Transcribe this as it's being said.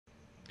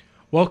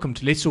Welcome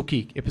to Let's Talk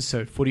Geek,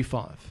 episode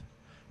 45.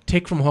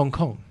 Tech from Hong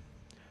Kong.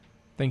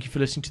 Thank you for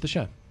listening to the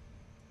show.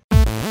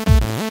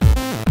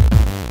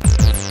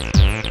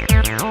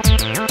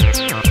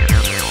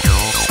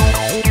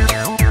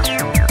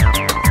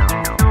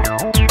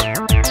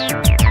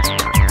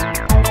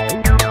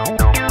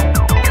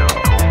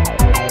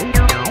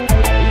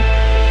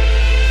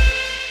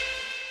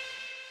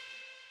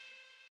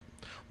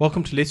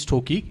 Welcome to Let's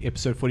Talk Geek,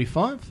 episode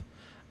 45.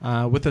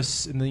 With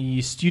us in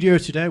the studio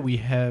today, we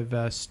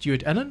have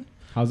Stewart Allen.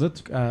 How's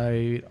it?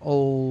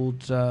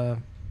 Old...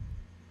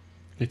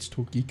 Let's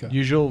Talk Geeker.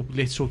 Usual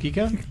Let's Talk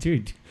Geeker.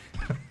 Dude.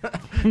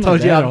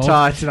 Told you I'm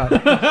tired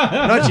tonight.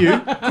 Not you,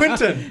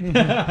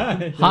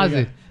 Quintin. How's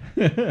it?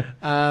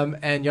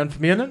 And Jan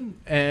Vermeulen.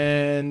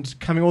 And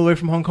coming all the way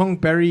from Hong Kong,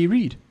 Barry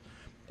Reid.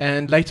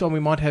 And later on,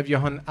 we might have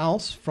Johan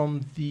Els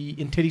from the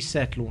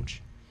IntelliSat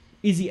launch.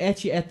 Is he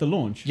actually at the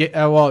launch?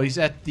 Yeah, well, he's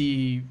at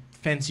the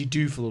Fancy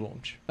Do for the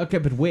launch. Okay,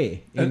 but where?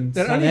 In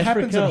that South only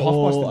happens Africa at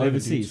 11:30, or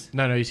overseas?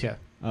 No, he's here.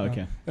 Oh,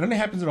 okay. It only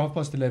happens at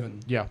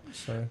 11:30. Yeah.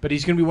 So But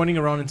he's going to be wandering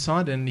around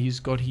inside, and he's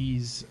got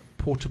his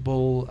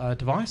portable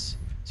device.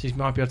 So he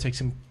might be able to take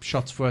some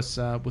shots for us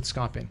with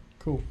Skype in.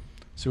 cool.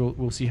 So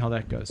we'll see how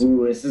that goes.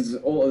 Ooh, this is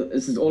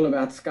all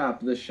about Skype,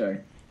 this show.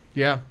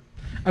 Yeah.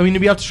 I mean, to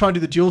be able to try and do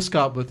the dual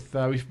Skype with...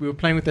 we were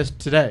playing with this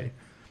today.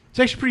 It's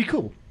actually pretty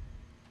cool.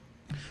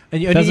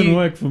 And It doesn't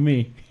work for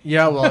me.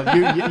 Yeah, well,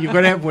 you've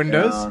got to have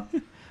Windows.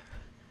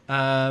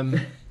 Yeah.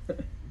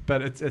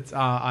 But it's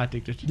I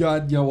dig it.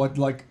 Yeah, what,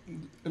 like,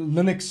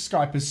 Linux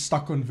Skype is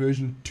stuck on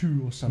version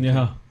 2 or something.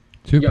 Yeah.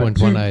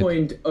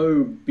 2.18.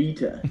 2.0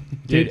 beta.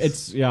 Dude,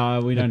 Yes.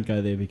 we don't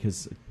go there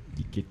because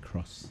you get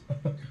cross.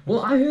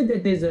 Well, I heard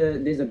that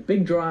there's a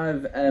big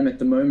drive at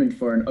the moment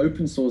for an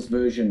open source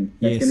version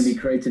that's Yes. going to be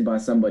created by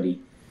somebody.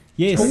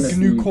 Yes. Called I don't know if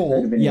GNU you've Call.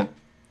 heard of any. Yeah.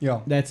 Yeah.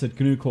 That's it.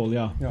 GNU Call,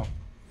 yeah. Yeah.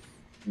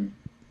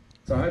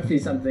 So hopefully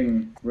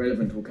something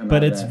relevant will come But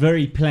out of it's that.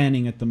 very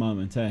planning at the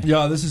moment, eh?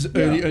 Yeah, this is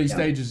early Yeah.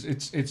 stages.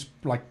 It's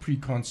like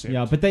pre-concept.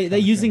 Yeah, but they're kind of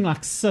using thing.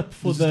 like SIP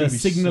for This is the gonna be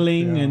SIP,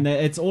 signaling, yeah. and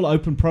it's all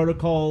open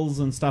protocols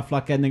and stuff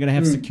like that. And they're going to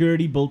have Mm.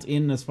 security built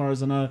in, as far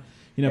as I know.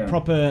 You know, Yeah.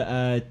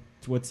 proper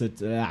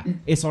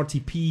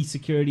SRTP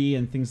security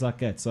and things like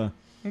that. So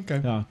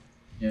Okay. yeah,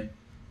 Yeah. it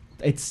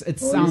Well, at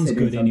sounds least they're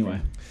good doing anyway.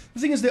 something. The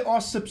thing is, there are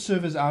SIP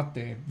servers out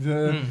there.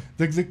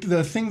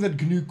 The thing that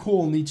GNU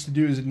Call needs to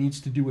do is it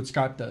needs to do what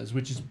Skype does,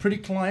 which is pretty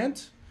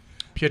client,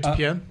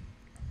 Peer-to-peer.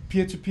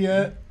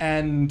 peer-to-peer,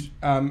 and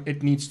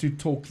it needs to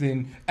talk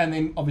then, and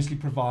then obviously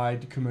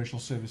provide commercial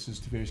services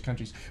to various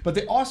countries. But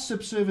there are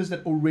SIP servers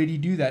that already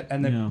do that,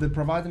 and Yeah. they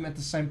provide them at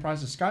the same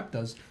price as Skype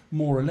does,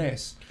 more or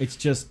less. It's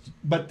just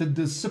But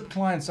the SIP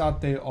clients out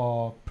there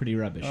are pretty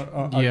rubbish. Yeah,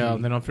 ugly.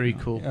 they're not very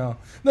cool. Yeah.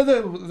 No,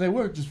 they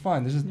work just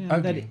fine. This is Yeah,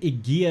 that ugly.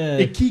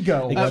 IGEA, Ikiga. or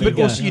Ikiga. whatever. But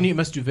also, Yeah. you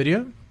must do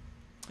video.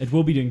 it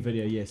will be doing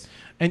video, yes.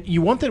 And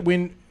you want that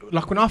when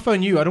I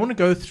phone you, I don't want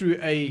to go through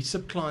a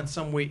SIP client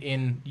somewhere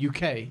in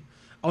UK.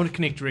 I want to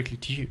connect directly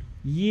to you.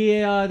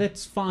 Yeah,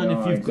 that's fine Yeah,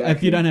 if you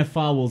exactly. don't have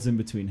firewalls in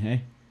between,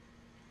 hey?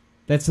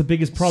 That's the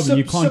biggest problem. SIP-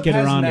 You can't SIP get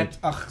has around NAT,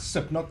 it.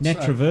 SIP, not Net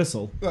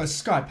traversal.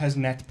 Skype has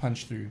NAT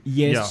punch through.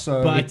 Yes, Yeah.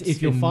 So but it's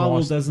if your in firewall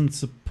master- doesn't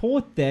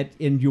support that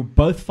and you're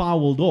both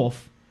firewalled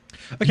off,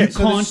 Okay, you so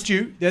can't.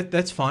 Stu,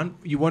 that's fine.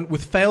 You want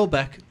with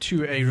failback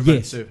to a remote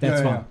Yes, server.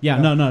 that's Yeah, fine.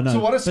 Yeah, no. So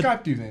what does But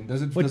Skype do then?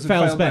 Does it it does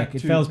fails fail back. It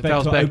to- fails back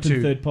fails to an back open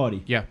to- third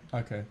party Yeah.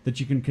 Okay. that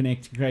you can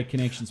create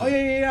connections Oh with.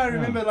 yeah. I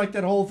remember like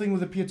that whole thing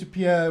with the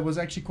peer-to-peer was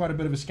actually quite a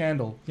bit of a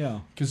scandal Yeah.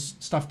 because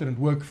stuff didn't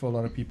work for a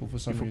lot of people for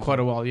some For reason. quite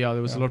a while, yeah,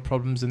 there was a Yeah. lot of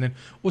problems, and then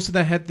also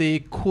they had their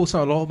core,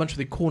 so a whole bunch of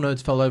their core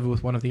nodes fell over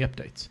with one of the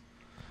updates.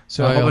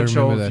 So Oh, a yeah, whole I bunch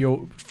remember of that.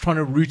 you're trying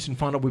to route and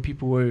find out where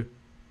people were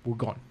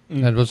gone.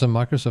 That was a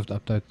Microsoft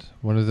update,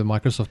 one of the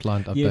Microsoft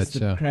client Yes,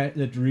 updates. Yeah.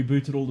 that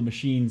rebooted all the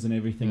machines and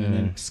everything, and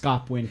Yeah. then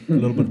Skype went a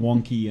little bit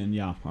wonky, and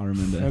yeah, I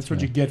remember that. That's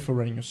what you get for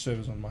running your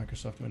servers on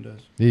Microsoft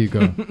Windows. There you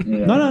go.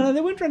 Yeah. No,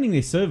 they weren't running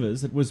their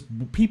servers. It was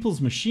people's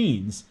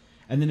machines,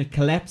 and then it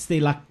collapsed their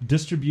like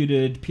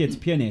distributed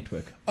peer-to-peer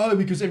network. Oh,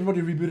 because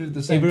everybody rebooted at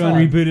the same Everyone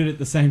time. rebooted at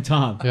the same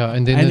time. Yeah,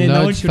 and then And the then no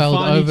one nodes could fell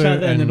find over, each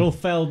other, and and it all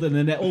failed, and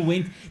then they all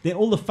went. Then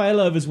all the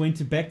failovers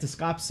went back to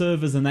Skype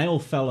servers, and they all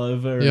fell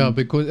over. yeah, and,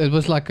 because it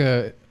was like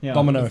a yeah.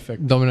 Domino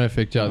effect. domino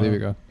effect. Yeah, there we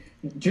go.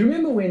 Do you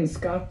remember when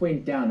Skype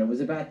went down? It was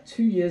about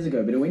 2 years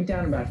ago, but it went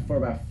down for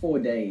about 4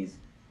 days.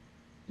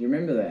 Do you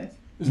remember that?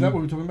 Isn't that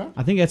what we're talking about?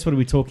 I think that's what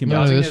we're talking No, I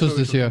about. think this that's was what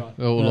this we're year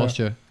talking or Yeah. last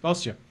year.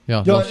 Last year.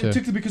 Yeah, Yeah, last year.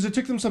 it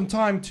took them some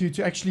time to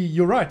actually.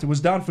 You're right. It was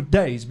down for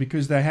days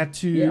because they had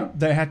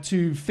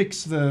to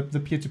fix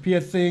the peer-to-peer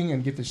thing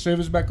and get their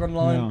servers back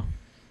online. Yeah. It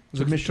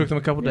was a mission. Took them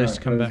a couple of days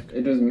to come back.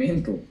 It was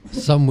mental.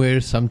 Somewhere,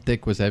 some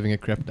tech was having a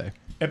crap day.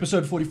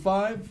 Episode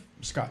 45,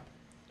 Skype.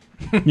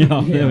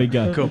 Yeah, there we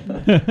go. Cool.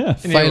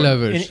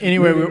 Failovers.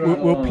 Anyway, Moving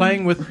right we're along.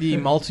 playing with the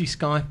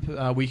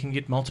multi-Skype. We can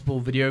get multiple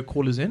video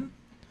callers in.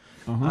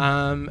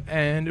 Uh-huh.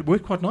 And it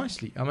worked quite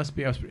nicely. I must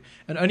be honest.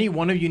 And only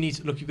one of you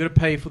needs. Look, you've got to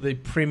pay for the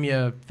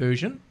premiere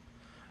version.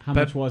 How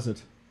but- much was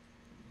it?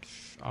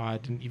 I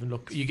didn't even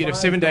look. You get a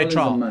 $5 7-day a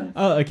trial. month.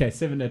 Oh, okay,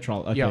 7-day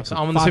trial. Okay, Yeah, so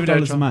cool. I'm on the 7-day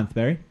 $5 a trial. month,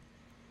 Barry.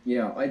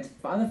 Yeah, it's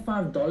either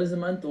 $5 a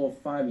month or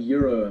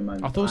 €5 a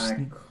month. I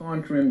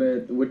can't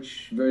remember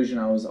which version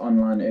I was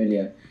online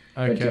earlier.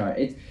 Okay. But yeah,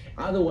 it's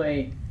either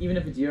way. Even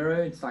if it's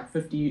euro, it's like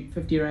 50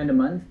 rand a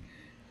month.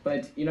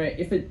 But you know,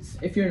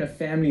 if you're in a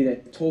family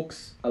that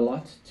talks a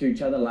lot to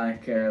each other,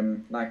 like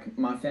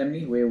my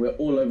family, where we're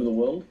all over the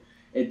world,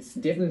 it's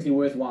definitely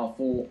worthwhile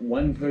for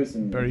one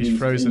person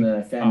who's in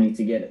the family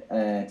to get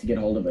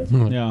hold of it.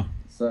 Yeah.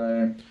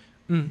 So.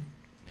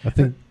 I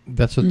think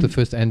that's what the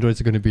first Androids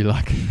are going to be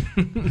like.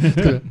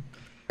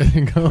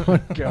 Go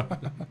on.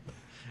 God.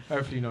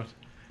 Hopefully not.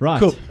 Right.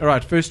 Cool. All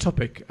right. First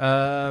topic.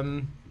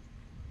 Let's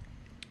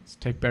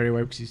take Barry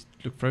away because he's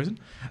looked frozen.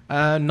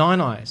 9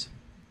 Eyes.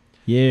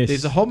 Yes.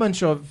 There's a whole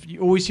bunch of. You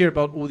always hear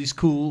about all these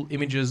cool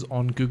images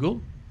on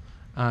Google,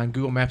 and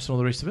Google Maps and all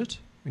the rest of it,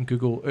 and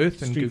Google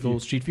Earth and Google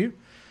Street View.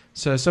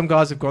 So some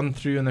guys have gone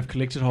through and they've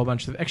collected a whole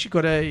bunch. They've actually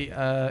got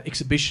a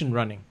exhibition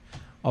running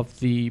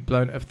of the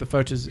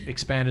photos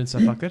expanded and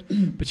stuff like that.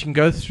 But you can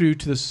go through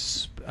to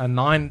this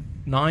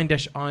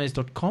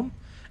 9-eyes.com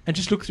and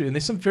just look through. And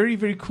there's some very,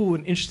 very cool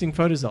and interesting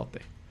photos out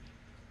there.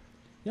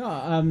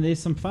 Yeah, there's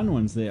some fun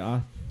ones there.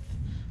 I've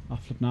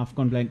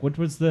gone blank. What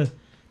was the...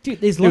 Dude,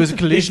 there was a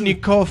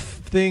Kalashnikov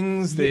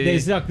things.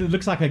 There's like, it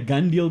looks like a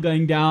gun deal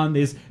going down.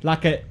 There's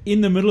like in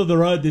the middle of the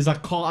road, there's a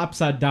car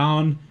upside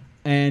down.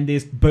 And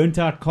there's burnt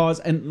out cars.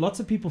 And lots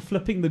of people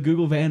flipping the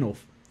Google van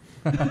off.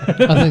 I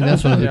think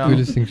that's one of the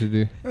coolest things to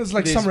do. There's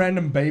like some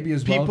random baby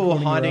as well. People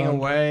hiding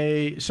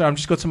away. So I've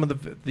just got some of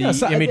the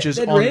images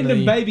that on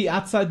random baby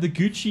outside the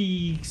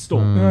Gucci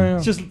store.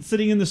 It's just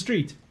sitting in the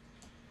street.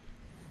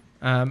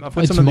 I've got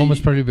its mom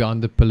was probably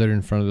behind the pillar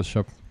in front of the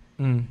shop.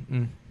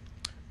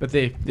 But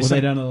they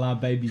don't allow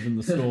babies in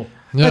the store.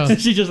 Yeah.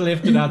 She just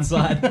left it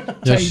outside.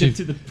 Chained it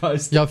to the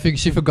post. Yeah, I think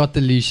she forgot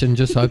the leash and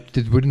just hoped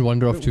it wouldn't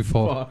wander off too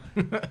far.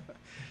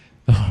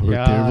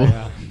 We're terrible.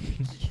 Yeah.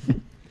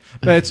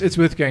 But it's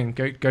worth going.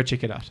 Go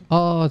check it out.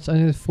 Oh, it's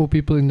only 4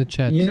 people in the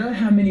chat. You know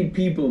how many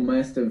people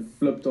must have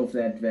flipped off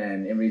that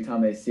van every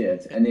time they see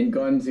it and then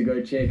gone to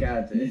go check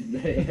out if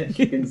they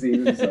actually can see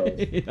themselves?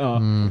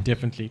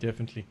 Definitely. The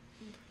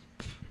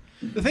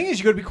thing is,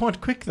 you've got to be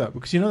quite quick though,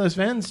 because you know those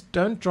vans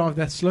don't drive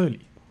that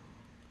slowly.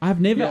 I've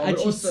never but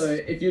actually. Also,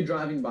 if you're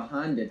driving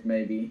behind it,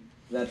 maybe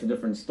that's a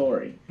different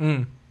story.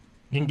 You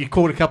can get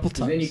caught a couple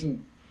times.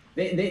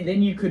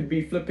 Then you could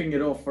be flipping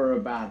it off for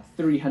about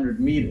 300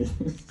 meters.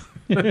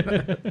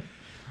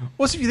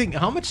 Also, if you think,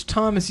 how much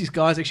time does these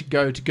guys actually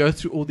go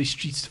through all these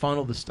streets to find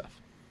all this stuff?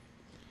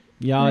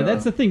 Yeah,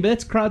 that's the thing, but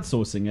that's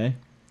crowdsourcing, eh?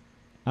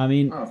 I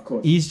mean, of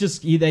course.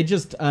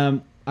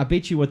 I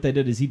bet you what they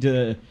did is he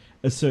did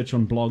a search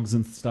on blogs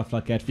and stuff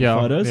like that for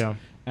photos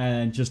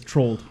and just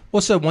trawled.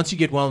 Also, once you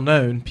get well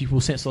known,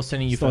 people start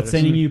sending you photos.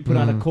 Put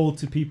out a call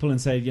to people and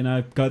say,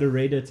 go to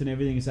Reddit and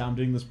everything and say, I'm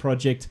doing this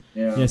project.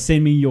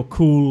 Send me your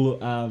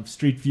cool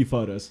street view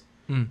photos.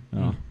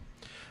 All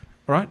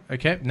right.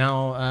 Okay.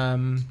 Now,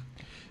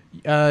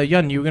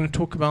 Jan, you were going to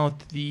talk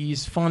about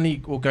these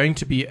going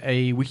to be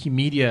a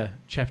Wikimedia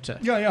chapter.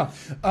 Yeah.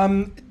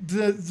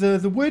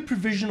 The word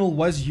provisional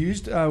was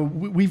used.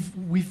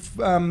 We've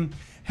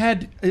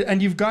had,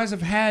 and you guys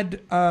have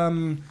had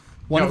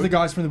one of the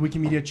guys from the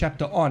Wikimedia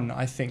chapter on,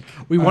 I think.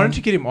 We wanted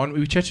to get him on.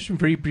 We chatted to him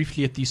very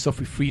briefly at the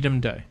Software Freedom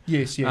Day.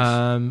 Yes.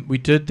 We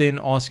did then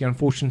ask.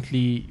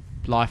 Unfortunately,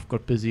 life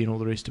got busy and all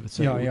the rest of it,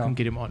 so we couldn't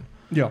get him on.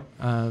 Yeah.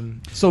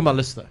 Still on my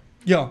list though.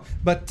 Yeah,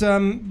 but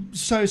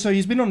so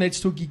he's been on Let's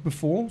Talk Geek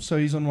before, so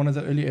he's on one of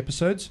the early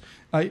episodes,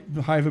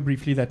 however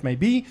briefly that may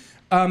be.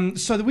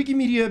 So the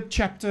Wikimedia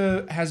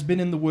chapter has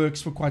been in the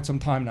works for quite some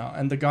time now,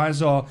 and the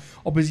guys are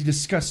busy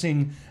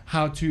discussing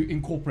how to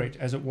incorporate,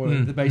 as it were,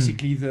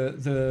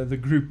 the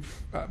group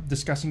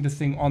discussing the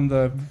thing on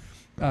the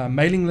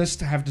mailing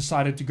list have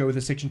decided to go with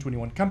a Section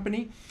 21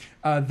 company.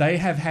 They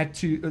have had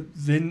to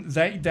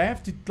they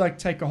have to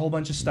take a whole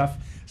bunch of stuff,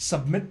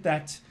 submit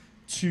that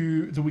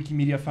to the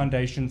Wikimedia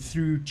Foundation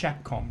through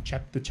Chapcom,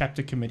 the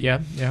chapter committee.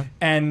 Yeah.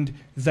 And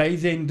they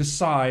then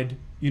decide,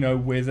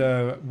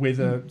 whether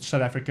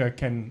South Africa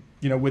can,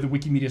 whether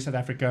Wikimedia South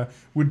Africa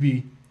would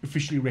be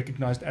officially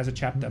recognized as a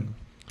chapter.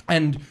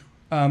 And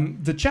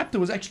the chapter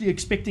was actually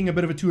expecting a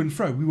bit of a to and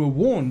fro. We were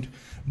warned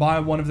by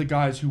one of the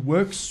guys who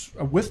works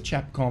with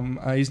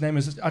Chapcom. His name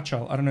is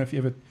Achal. I don't know if you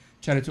ever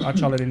chatted to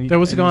Achal at any. There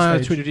was a guy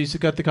on Twitter.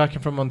 The guy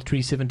came from on the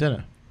 27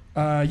 dinner.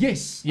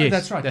 Yes,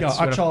 that's right.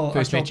 Achal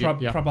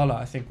Prabala,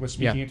 I think, was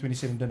speaking at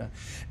 27 dinner,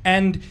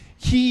 and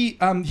he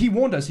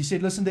warned us. He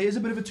said, "Listen, there is a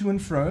bit of a to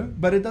and fro,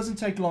 but it doesn't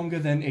take longer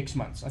than X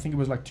months. I think it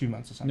was like 2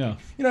 months or something.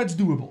 Yeah. It's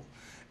doable."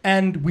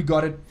 And we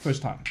got it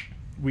first time.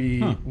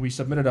 We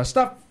submitted our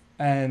stuff,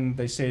 and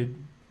they said,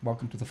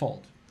 "Welcome to the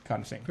fold,"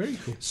 kind of thing. Very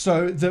cool.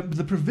 So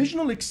the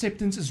provisional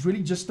acceptance is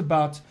really just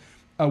about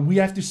we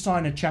have to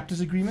sign a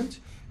chapters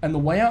agreement. And the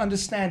way I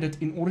understand it,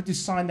 in order to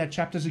sign that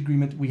chapters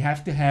agreement, we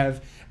have to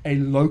have a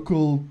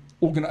local,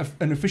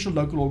 an official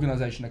local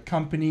organization, a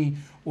company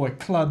or a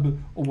club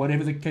or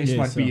whatever the case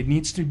might be. It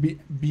needs to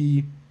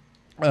be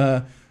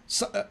an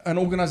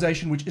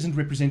organization which isn't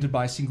represented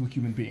by a single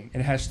human being. It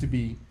has to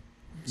be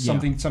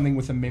something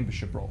with a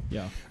membership role.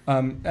 Yeah.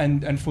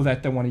 And for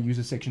that, they want to use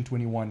a Section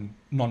 21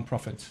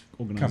 non-profit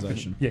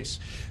Organization. company. Yes.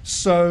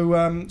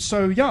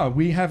 So yeah,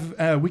 we have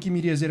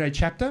Wikimedia ZA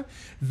Chapter.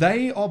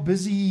 They are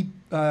busy,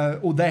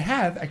 or they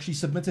have actually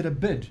submitted a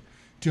bid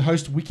to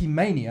host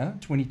Wikimania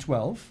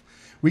 2012.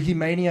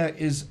 Wikimania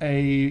is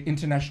a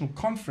international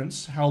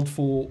conference held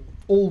for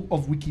all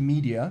of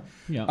Wikimedia,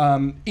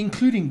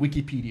 including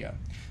Wikipedia.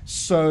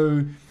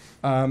 So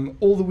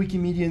all the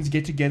Wikimedians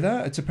get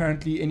together. It's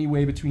apparently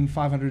anywhere between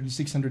 500 and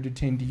 600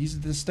 attendees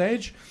at this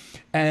stage.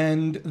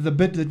 And the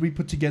bid that we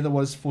put together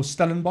was for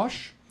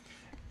Stellenbosch.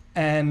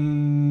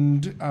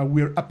 And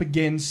we're up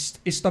against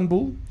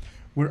Istanbul,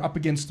 we're up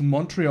against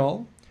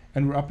Montreal,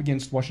 and we're up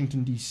against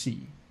Washington,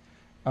 D.C.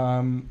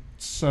 So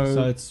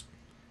it's,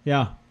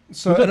 yeah.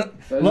 So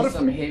those are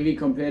some heavy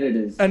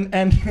competitors. And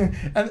I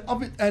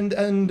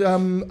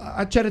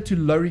chatted to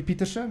Laurie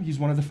Pieterse. He's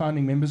one of the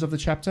founding members of the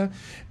chapter,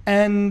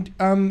 and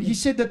he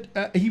said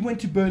that he went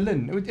to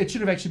Berlin. It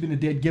should have actually been a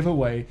dead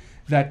giveaway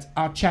that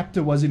our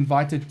chapter was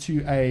invited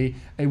to a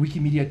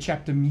Wikimedia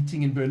chapter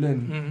meeting in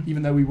Berlin,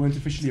 even though we weren't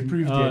officially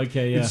approved yet.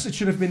 Okay, yeah. It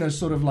should have been a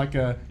sort of like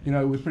a,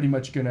 we're pretty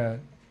much gonna.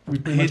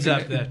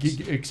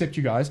 Accept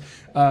you guys,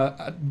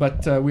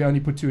 but we only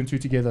put 2 and 2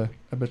 together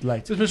a bit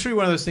late. So it's really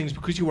one of those things,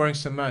 because you're worrying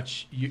so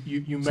much,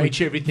 you made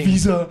sure everything...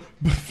 Visa,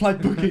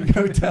 flight booking,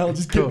 hotel,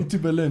 just get me to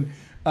Berlin.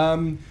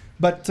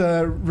 But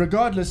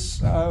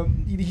regardless,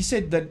 he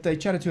said that they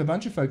chatted to a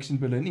bunch of folks in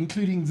Berlin,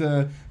 including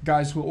the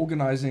guys who are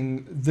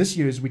organizing this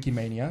year's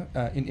Wikimania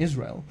in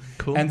Israel.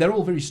 Cool. And they're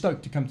all very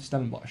stoked to come to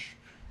Stellenbosch.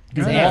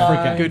 Good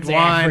wine, good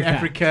wine,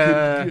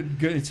 Africa.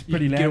 Good. It's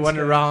pretty landscape. Get one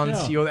around,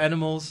 see all the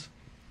animals.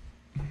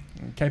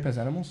 Cape has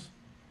animals.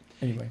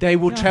 Anyway, they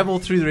will travel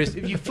through the rest.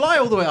 If you fly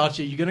all the way out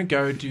here, you're going to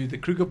go do the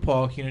Kruger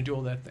Park. You're going to do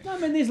all that thing. No, I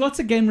mean, there's lots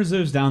of game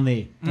reserves down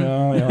there.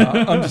 Oh,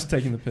 yeah, I'm just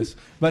taking the piss.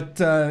 But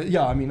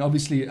yeah, I mean,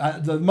 obviously,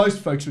 most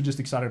folks were just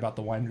excited about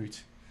the wine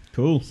route.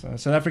 Cool. So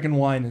South African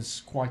wine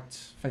is quite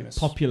famous.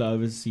 Popular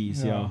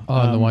overseas, yeah. Oh,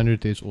 and the wine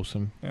route is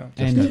awesome. Yeah.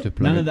 And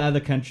none of the other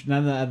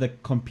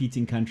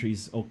competing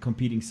countries or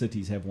competing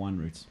cities have wine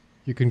routes.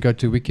 You can go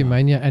to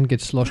Wikimania and get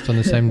sloshed on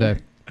the same day.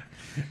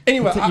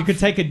 Anyway, you could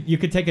take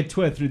a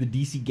tour through the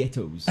DC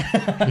ghettos.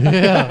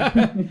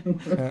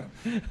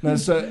 No,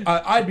 so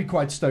I'd be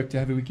quite stoked to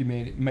have a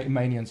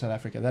Wikimania in South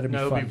Africa. That'd be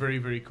fun. That would be very,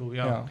 very cool.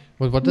 Yeah.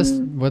 Well, what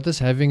does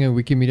having a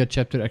Wikimedia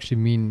chapter actually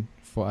mean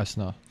for us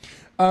now?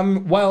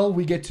 Well,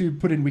 we get to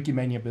put in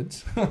Wikimania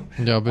bids.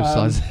 Yeah,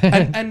 besides,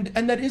 and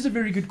that is a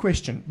very good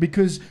question,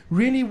 because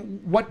really,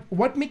 what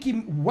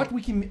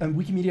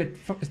Wikimedia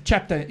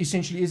chapter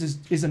essentially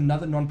is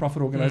another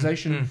non-profit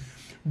organization.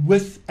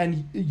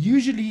 And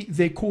usually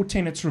their core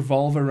tenets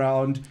revolve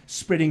around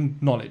spreading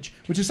knowledge,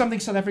 which is something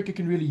South Africa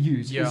can really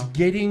use. Is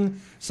getting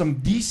some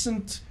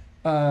decent,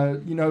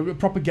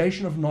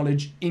 propagation of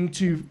knowledge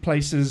into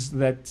places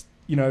that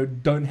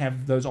don't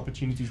have those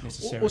opportunities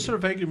necessarily. Also, I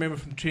vaguely remember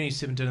from the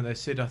 2017 dinner they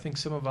said I think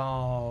some of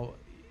our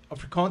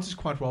Afrikaans is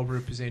quite well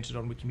represented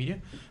on Wikimedia,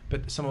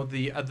 but some of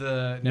the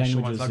other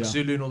national ones like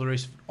Zulu and all the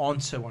rest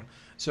aren't so on.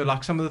 So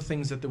like some of the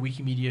things that the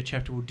Wikimedia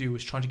chapter will do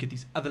is trying to get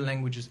these other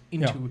languages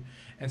into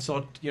and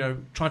start,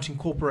 trying to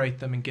incorporate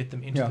them and get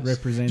them into this.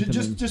 Represent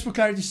them. Just for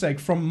clarity's sake,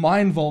 from my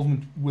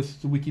involvement with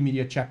the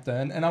Wikimedia chapter,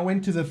 and I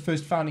went to the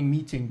first founding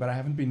meeting, but I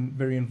haven't been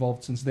very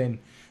involved since then.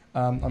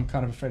 I'm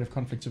kind of afraid of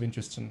conflicts of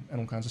interest and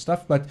all kinds of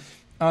stuff. But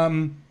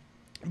from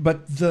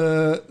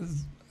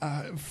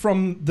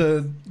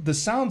the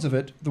sounds of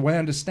it, the way I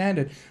understand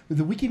it,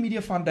 the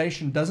Wikimedia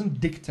Foundation doesn't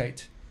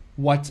dictate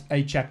what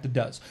a chapter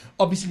does.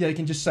 Obviously, they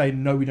can just say,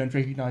 no, we don't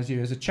recognize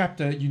you as a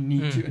chapter. You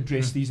need to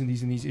address these and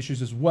these and these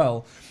issues as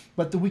well.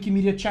 But the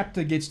Wikimedia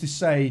chapter gets to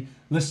say,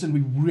 listen, we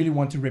really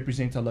want to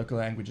represent our local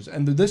languages.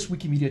 And this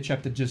Wikimedia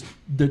chapter just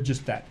did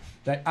just that.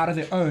 They, out of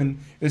their own,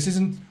 this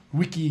isn't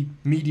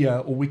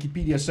Wikimedia or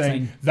Wikipedia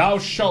saying, thou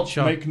shalt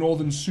make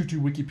Northern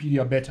Sotho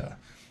Wikipedia better.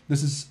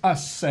 This is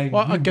us saying,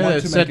 well, we want to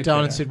make sat down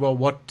better. and said, well,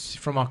 what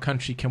from our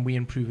country can we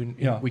improve in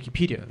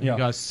Wikipedia? And you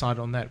guys decided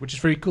on that, which is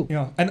very cool.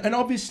 Yeah, and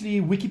obviously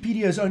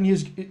Wikipedia is only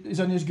as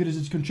good as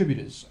its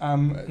contributors.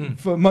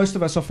 For most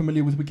of us are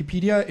familiar with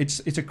Wikipedia. It's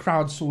a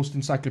crowdsourced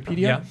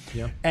encyclopedia.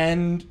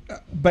 And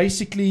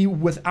basically,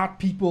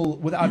 without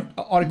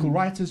article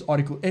writers,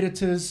 article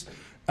editors,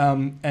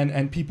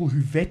 and people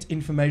who vet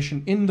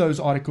information in those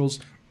articles,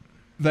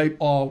 they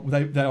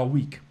are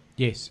weak.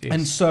 Yes.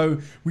 And so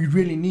we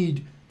really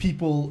need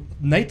people,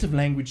 native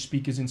language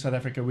speakers in South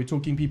Africa. We're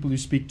talking people who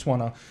speak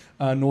Tswana,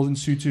 Northern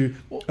Sotho.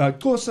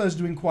 Xhosa is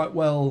doing quite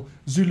well.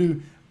 Zulu,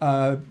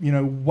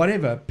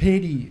 whatever.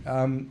 Pedi,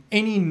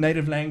 any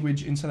native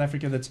language in South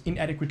Africa that's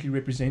inadequately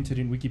represented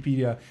in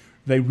Wikipedia,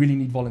 they really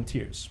need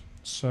volunteers.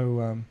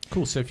 So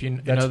cool. So if you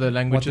know the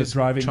languages,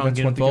 try and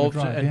get involved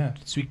and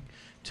speak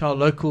to our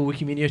local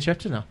Wikimedia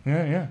chapter now.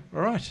 Yeah.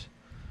 All right.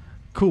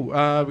 Cool.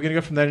 We're going to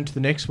go from that into the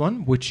next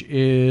one, which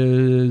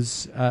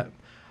is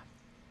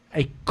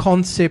a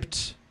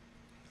concept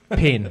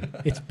pen.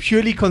 It's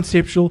purely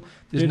conceptual.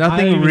 There's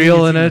nothing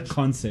real in it.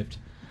 Concept.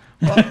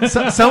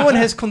 Someone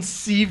has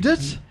conceived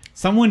it.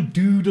 Someone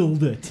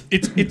doodled it.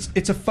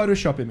 It's a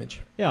Photoshop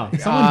image. Yeah,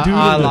 someone doodled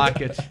I it. like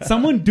it.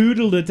 Someone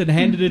doodled it and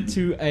handed it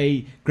to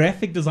a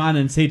graphic designer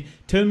and said,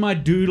 "Turn my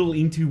doodle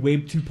into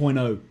Web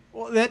 2.0."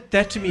 Well,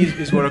 that to me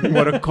is what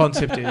a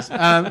concept is.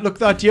 Look,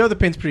 the idea of the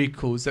pen's pretty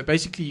cool. Is that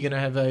basically you're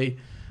going to have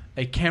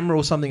a camera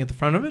or something at the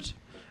front of it,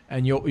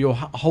 and you'll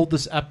hold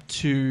this up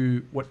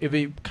to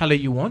whatever color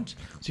you want.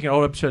 So you can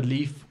hold it up to a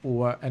leaf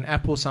or an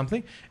apple or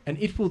something, and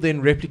it will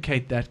then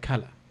replicate that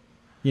color.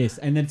 Yes,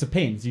 and then it's a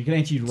pen, so you can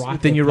actually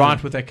write. Then you colour.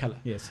 write with that color.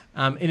 Yes.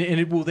 And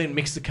it will then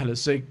mix the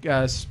colors. So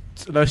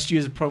most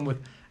students have a problem with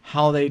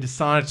how they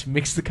decided to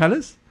mix the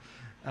colors,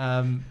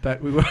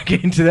 but we won't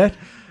get into that.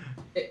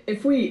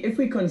 If we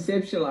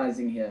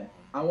conceptualizing here,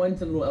 I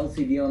want a little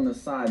LCD on the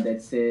side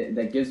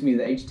that gives me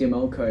the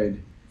HTML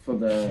code for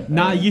the.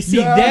 Now you see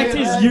Yeah, that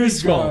yeah, is there you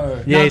useful. go.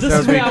 Now Yes, this that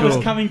is would where be I was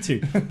cool. coming to,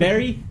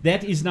 Barry.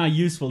 That is now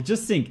useful.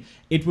 Just think,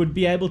 it would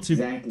be able to.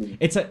 Exactly.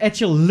 It's an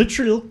actual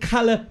literal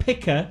color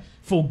picker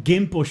for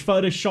GIMP or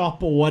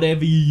Photoshop or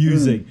whatever you're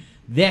using.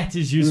 That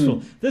is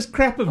useful. This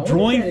crap I of wonder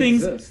drawing if that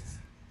things. exists.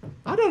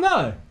 I don't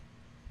know.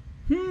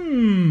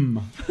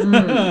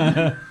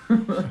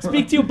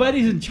 Speak to your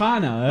buddies in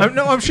China.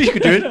 No, I'm sure you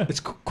could do it. It's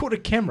called a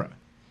camera,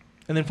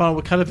 and then find out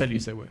what color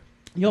values they were.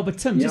 Yeah, but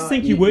Tim, just Yeah,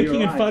 think you're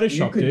working in right.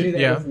 Photoshop, You could do dude.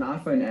 that Yeah. with an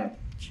iPhone app.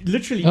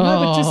 Literally, no,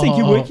 but just think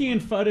you're Oh. working in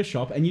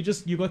Photoshop and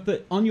you got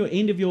the on your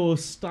end of your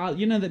style.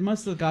 You know that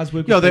most of the guys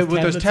work Yeah, with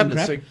with those and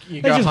tablets. crap. So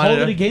you They go just hide hold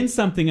it it. against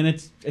something and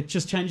it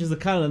just changes the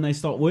color and they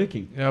start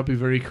working. That would be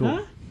very cool.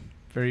 Huh?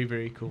 Very,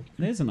 very cool.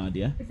 There's an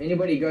idea. If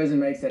anybody goes and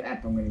makes that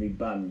app, I'm going to be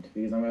bummed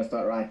because I'm going to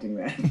start writing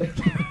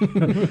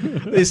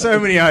that. There's so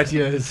many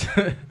ideas.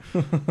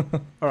 All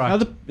right.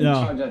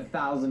 Charge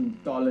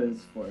 $1,000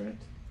 for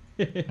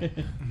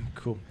it.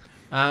 Cool.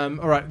 All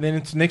right. Then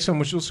it's the next one,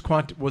 which also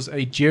was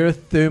a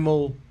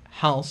geothermal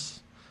house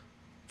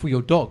for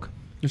your dog.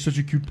 You're such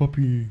a cute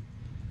puppy.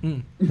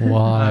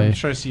 Why? I'm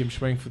trying to see. I'm just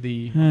waiting for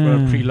the. I'm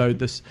going to preload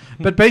this.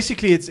 But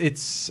basically, it's.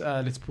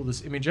 Let's pull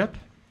this image up.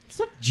 It's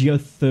not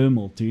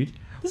geothermal, dude.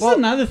 This Well- is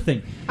another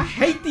thing. I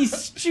hate these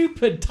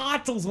stupid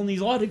titles on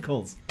these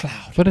articles.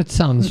 But it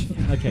sounds.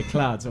 Okay,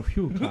 clouds. Oh,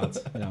 phew, clouds.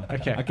 Yeah.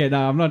 Okay. Okay,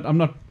 no, I'm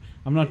not.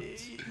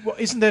 Well,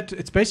 isn't that?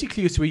 It's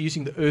basically we're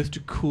using the earth to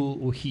cool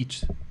or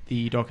heat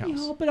the doghouse.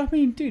 Yeah, but I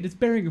mean, dude, it's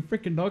burying a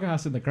freaking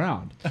doghouse in the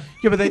ground.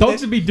 Yeah, but Dogs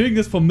have been doing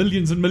this for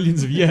millions and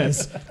millions of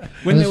years.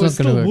 When That's there were not gonna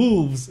still work.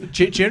 wolves.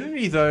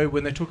 generally though,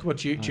 when they talk about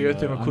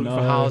geothermal cooling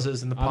for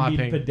houses and the I'm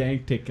being piping.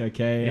 pedantic,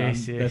 okay?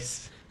 Yes,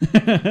 that's-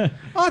 yes.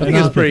 I think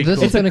now it's pretty this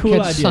cool. It's is a gonna cool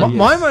catch idea, sun. yes.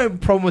 My main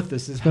problem with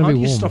this is gonna how be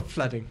do you warm. stop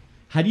flooding?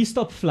 How do you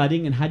stop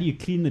flooding and how do you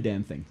clean the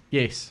damn thing?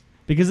 Yes.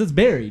 Because it's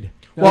buried.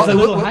 Well,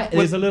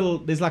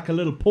 There's like a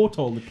little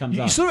porthole that comes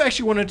You out. sort of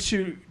actually wanted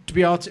to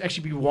be able to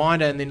actually be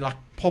wider and then like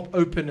pop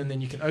open and then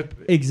you can open.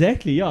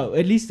 Exactly, yeah.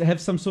 At least have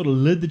some sort of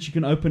lid that you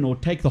can open or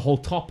take the whole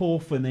top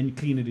off and then you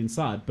clean it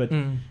inside. But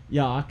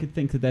yeah, I could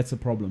think that that's a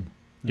problem.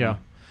 Yeah.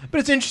 But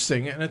it's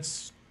interesting and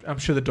I'm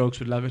sure the dogs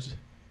would love it.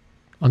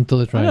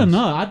 Until it I rains. don't know.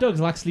 Our dogs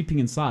like sleeping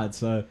inside,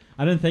 so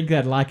I don't think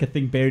they'd like a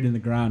thing buried in the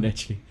ground,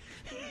 actually.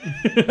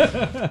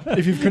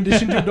 If you've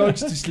conditioned your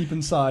dogs to sleep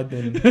inside,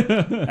 then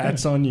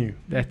that's on you.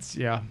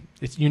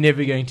 You're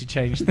never going to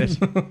change that.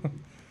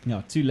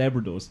 Yeah, 2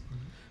 Labradors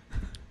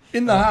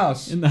In the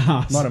house. in the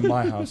house. Not in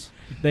my house.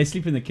 They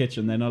sleep in the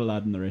kitchen. They're not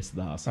allowed in the rest of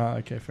the house. Ah,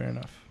 okay, fair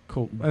enough.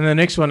 Cool. And the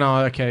next one,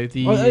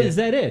 Is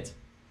that it?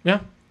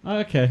 Yeah. Oh,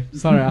 okay.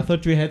 Sorry, I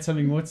thought we had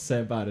something more to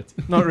say about it.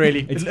 Not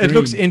really. It's It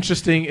looks green.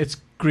 interesting. It's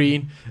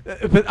green.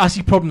 But I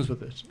see problems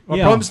with it. My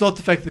Yeah. problem's not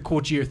the fact that they're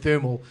called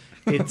geothermal.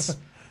 It's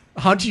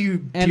how do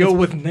you And deal it's-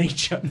 with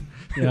nature?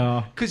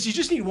 Yeah. Because you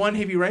just need one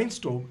heavy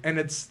rainstorm and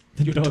it's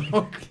The your dog.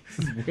 dog.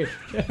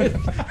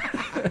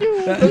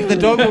 The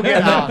dog will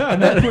get out.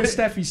 And that poor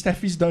Staffy.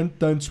 Staffies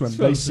don't swim. They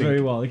Smells sink.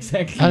 very well,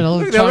 exactly. I don't know.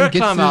 Look, Try they'll and get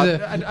climb through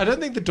out. the. I don't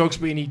think the dogs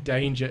will be any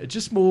danger. It's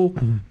just more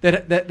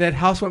that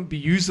house won't be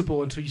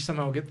usable until you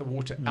somehow get the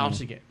water out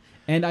again.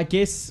 And I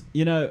guess,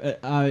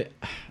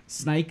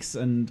 snakes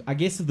and I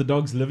guess if the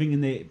dog's living in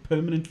there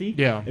permanently,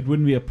 Yeah. it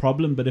wouldn't be a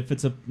problem. But if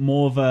it's a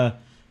more of a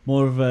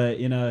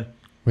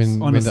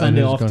When on a the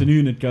Sunday owner's gone.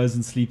 afternoon it goes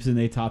and sleeps in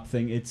there type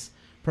thing, it's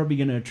probably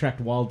going to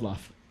attract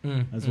wildlife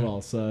as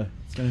well. So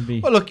it's going to be.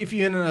 Well, look, if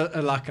you're in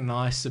a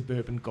nice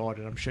suburban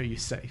garden, I'm sure you're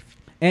safe.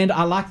 And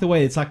I like the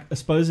way it's like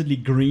supposedly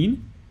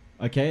green.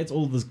 Okay, it's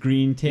all this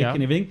green tech Yeah.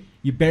 and everything.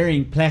 You're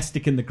burying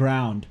plastic in the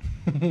ground.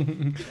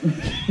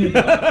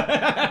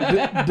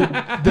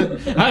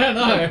 I don't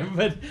know,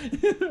 but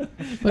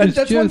But it's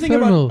That's one thing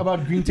geothermal.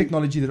 about green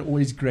technology that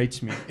always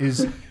grates me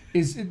is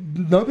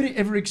nobody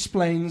ever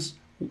explains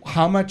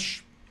how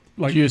much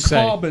You say.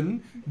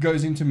 carbon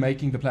goes into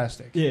making the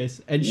plastic.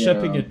 yes, and Yeah.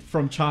 shipping it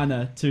from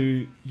China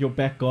to your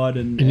back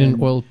garden In an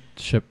and- oil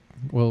ship.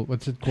 Well,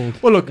 what's it called?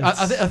 Well, look, I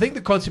It's- think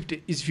the concept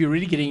is if you're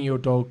really getting your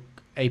dog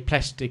a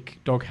plastic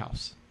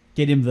doghouse,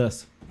 Get him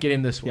this. get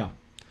in this one.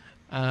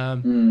 Yeah.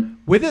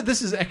 Whether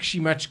this is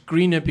actually much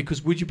greener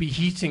because would you be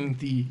heating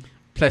the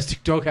plastic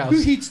Who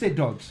doghouse? heats their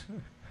dogs?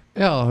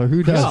 Yeah,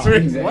 who does?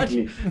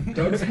 Exactly.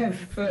 Dogs have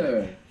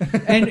fur.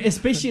 And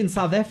especially in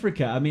South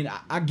Africa. I mean,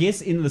 I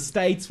guess in the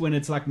States when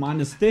it's like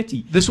minus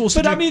 30. This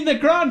also But I mean, the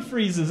ground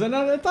freezes, and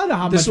I don't know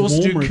how this much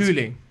also do warmer it's-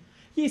 cooling.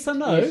 Yes, I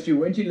know. Yes, Stu,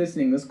 weren't you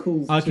listening? This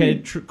cools Okay,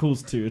 too.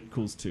 cools too. It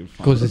cools too.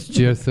 Fine. Because it's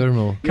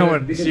geothermal. Come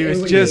on, because Stu, it's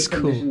everybody just air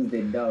cool. conditions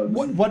their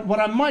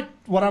dogs.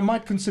 What I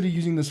might consider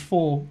using this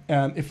for,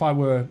 if I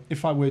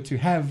were to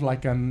have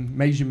like a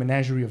major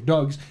menagerie of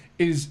dogs,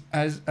 is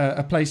as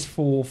a place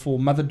for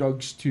mother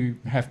dogs to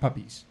have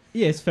puppies.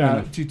 Yes, fair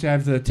enough. To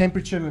have the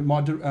temperature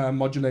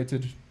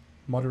moderated,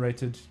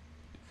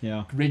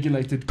 Yeah.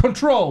 regulated,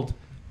 controlled.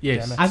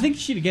 Yes. Damn it. I think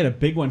you should get a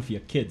big one for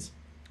your kids.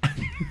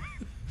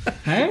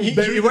 Hey?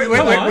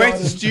 Wait,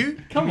 Stu.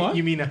 Come on.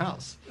 You mean a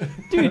house?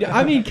 Dude,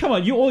 I mean, come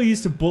on. You all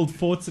used to build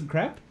forts and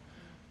crap.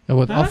 Yeah,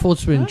 what our Huh?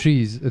 forts were in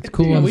trees. It's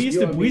cool. Yeah, ones.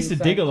 we used to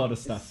dig a lot of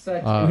stuff. We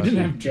didn't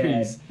have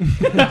trees.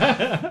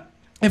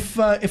 If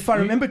I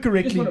remember You just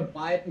correctly, want to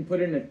buy it and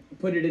put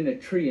it in a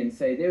tree and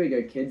say, "There we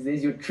go, kids.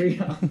 There's your tree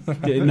house." No,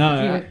 Even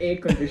air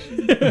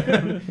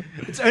conditioned.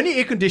 It's only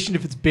air conditioned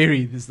if it's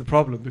buried. Is the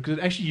problem because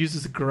it actually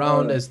uses the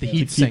ground as the to heat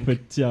keep sink.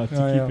 it, to keep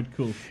it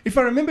cool. if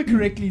I remember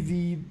correctly,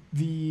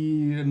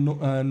 the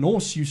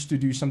Norse used to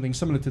do something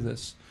similar to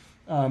this.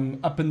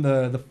 Up in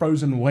the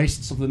frozen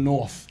wastes of the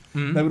north,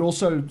 Mm. they would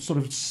also sort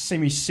of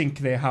semi-sink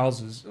their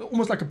houses,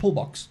 almost like a pull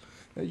box.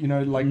 Like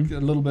a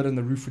little bit, and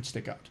the roof would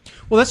stick out.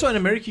 Well, that's why in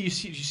America you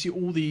see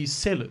all these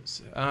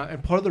cellars,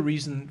 and part of the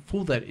reason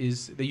for that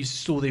is they used to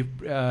store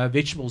their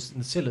vegetables in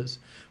the cellars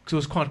because it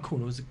was quite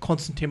cool. It was a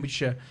constant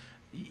temperature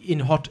in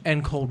hot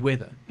and cold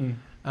weather.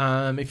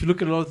 If you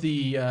look at a lot of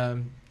the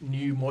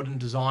new modern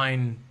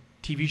design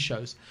TV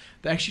shows,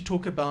 they actually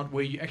talk about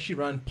where you actually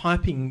run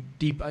piping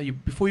deep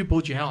before you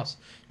build your house.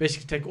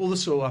 Basically, take all the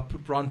soil up,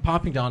 run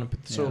piping down, and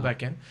put the soil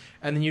back in,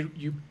 and then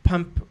you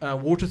pump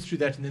water through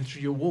that and then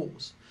through your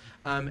walls.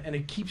 And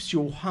it keeps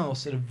your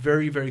house at a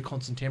very, very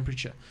constant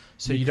temperature,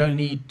 so you don't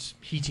need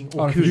heating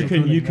or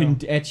cooling. You can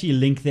actually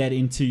link that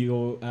into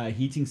your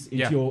heating, into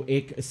Yeah. your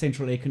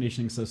central air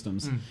conditioning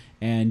systems,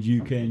 and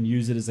you can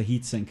use it as a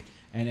heat sink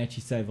and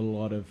actually save a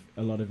lot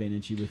of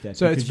energy with that.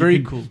 So it's because very you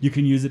can, cool. You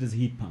can use it as a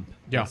heat pump,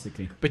 Yeah.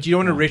 basically. But you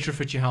don't want to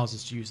retrofit your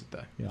houses to use it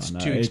though. Yeah, It's no,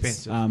 too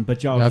expensive.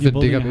 But You if have you're to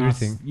dig building up a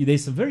house, everything.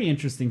 there's some very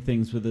interesting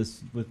things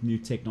with new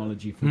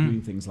technology for Mm.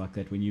 doing things like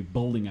that when you're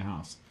building a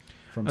house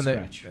from And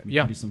scratch. You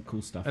yeah. can do some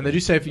cool stuff. And they do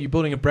say if you're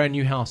building a brand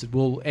new house, it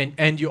will,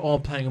 and you are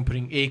planning on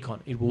putting aircon,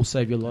 it will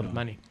save you a lot of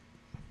money.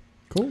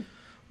 Cool.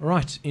 All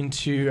right,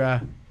 into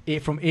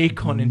from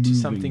aircon into Moving.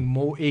 something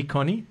more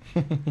aircon-y.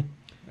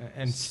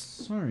 And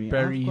Sorry,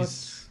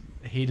 Barry's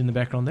head in the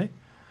background there.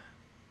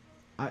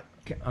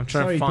 I'm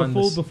trying sorry, to find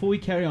this. before we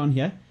carry on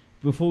here,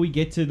 before we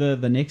get to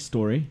the next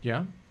story.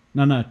 Yeah.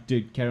 No,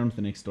 dude, carry on with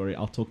the next story.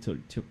 I'll talk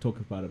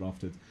about it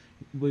afterwards.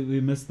 We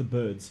missed the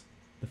birds,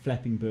 the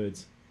flapping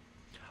birds.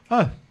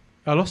 Oh,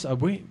 I lost.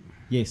 We.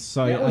 Yes,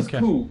 sorry. That was okay.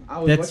 cool. I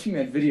was That's- watching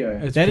that video.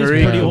 It's That is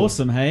very pretty cool.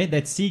 awesome, hey?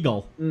 That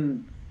seagull.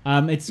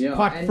 It's Yeah,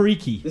 quite and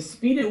freaky. The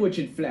speed at which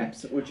it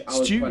flaps, which I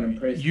was Stu, quite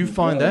impressed. you with.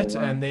 find Oh, that,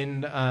 wow. and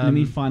then Let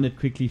me find it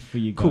quickly for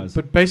you cool. guys.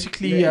 But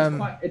basically,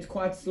 Yeah, it's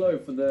quite slow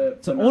for the.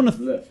 It's an amount of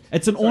ornith- lift.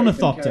 It's an Sorry, you can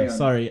carry ornithopter. on.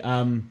 Sorry.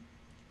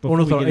 Before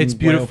we Ornithopter, get it's way off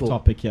beautiful.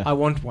 topic here. I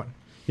want one.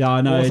 Yeah,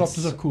 I know.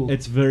 Ornithopters are cool.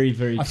 It's very,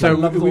 very I cool. so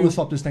love the we-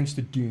 ornithopters thanks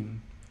to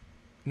Dune.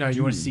 No,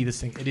 you want to see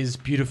this thing? It is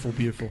beautiful,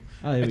 beautiful.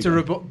 Oh, there It's we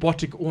a go.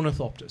 robotic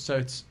ornithopter, so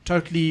it's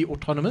totally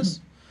autonomous.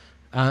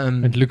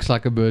 It looks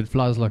like a bird,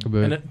 flies like a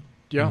bird. And it,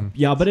 yeah. Mm.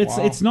 Yeah, but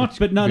Wow. it's not.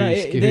 But no, very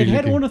they've scary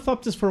had looking.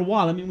 ornithopters for a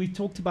while. I mean, we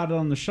talked about it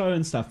on the show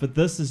and stuff. But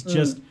this is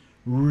just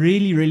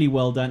really, really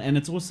well done. And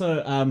it's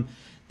also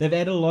they've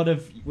added a lot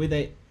of where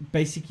they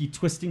basically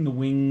twisting the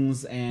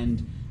wings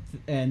and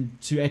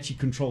to actually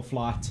control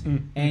flight.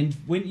 And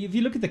if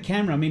you look at the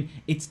camera, I mean,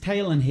 its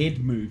tail and head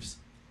moves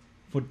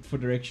for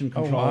direction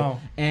Oh, control. wow.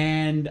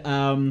 And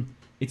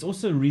it's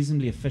also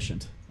reasonably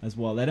efficient as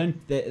well.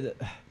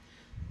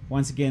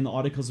 Once again, the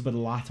article's a bit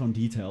light on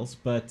details,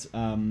 but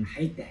I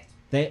hate that.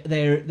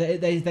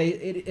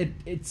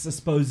 it's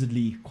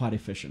supposedly quite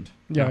efficient.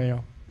 Yeah.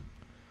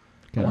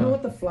 I wonder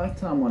what the flight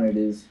time on it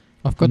is.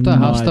 I've got the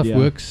No How Stuff idea.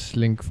 Works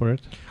link for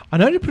it. I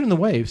know you put it in the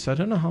wave, so I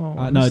don't know how.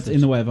 I No, missed it's it.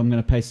 in the wave. I'm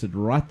going to paste it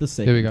right this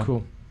second. There we go.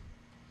 Cool.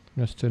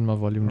 Just turn my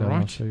volume down. I'll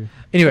Alright. show you.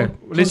 Anyway,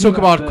 let's talk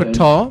talking about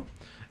about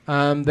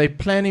Qatar. They're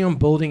planning on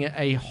building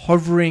a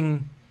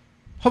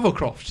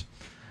hovercraft,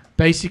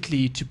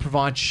 basically to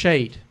provide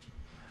shade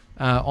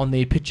on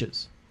their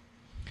pitches.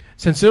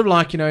 So instead of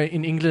like,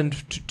 in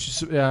England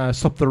to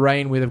stop the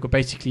rain, where they've got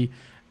basically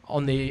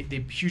on their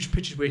huge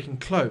pitches where you can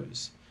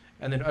close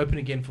and then open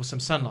again for some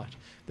sunlight,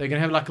 they're going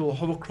to have like a little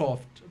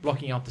hovercraft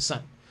blocking out the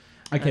sun.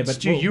 Okay, And but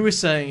Stu, you were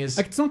saying is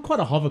it's not quite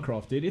a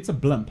hovercraft, dude. It's a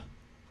blimp.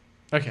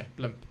 okay,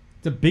 blimp.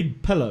 It's a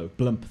big pillow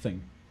blimp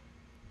thing.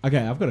 Okay,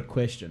 I've got a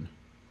question.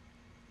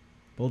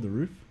 Build a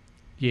roof?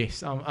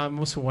 Yes, I'm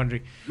also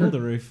wondering. Build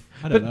a roof.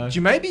 I don't know. But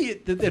you maybe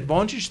the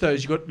advantage though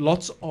is you've got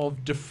lots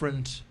of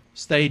different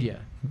stadia,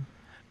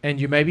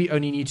 and you maybe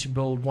only need to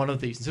build one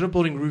of these instead of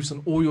building roofs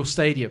on all your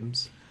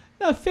stadiums.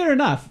 No, fair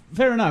enough.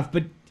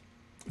 But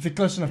If they're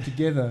close enough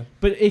together.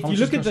 But if How you much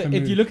look is at the gonna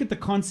if you move? look at the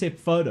concept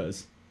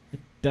photos, it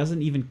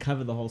doesn't even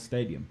cover the whole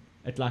stadium.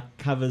 It like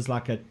covers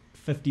like a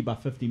 50 by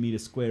 50 meter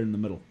square in the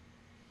middle.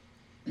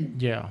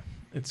 Yeah,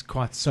 it's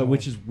quite So small.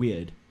 which is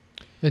weird.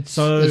 It's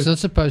So- not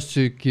supposed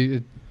to.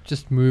 It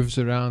just moves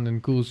around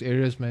and cools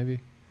areas. Maybe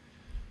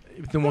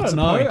Then what's the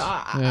no,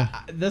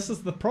 point? this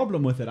is the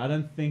problem with it. I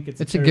don't think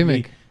it's it's a terribly,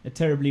 gimmick a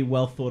terribly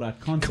well thought out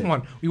concept. Come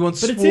on, we want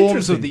But it's swarms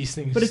interesting. of these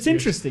things. But it's Yes.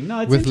 interesting. No,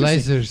 it's with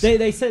interesting. lasers.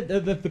 They said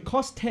the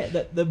cost.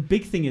 The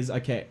big thing is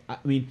okay. I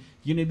mean,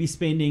 you're going to be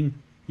spending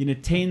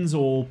tens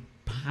or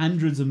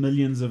hundreds of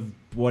millions of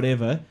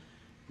whatever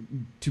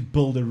to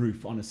build a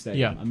roof on a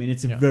stadium. Yeah. I mean,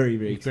 it's a Yeah. very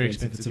very It's very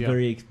expensive. It's a expensive,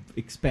 very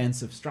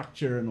expansive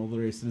structure and all the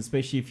rest, and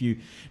especially if you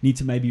need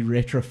to maybe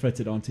retrofit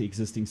it onto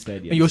existing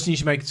stadiums. And you also need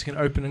to make it so it can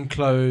open and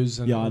close.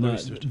 And yeah, all I the know.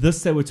 rest of it.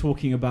 This that we're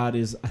talking about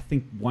is I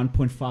think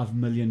 $1.5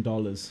 million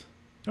Oh, so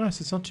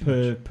it's not too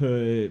much.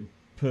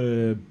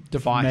 per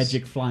Device.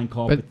 magic flying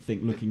carpet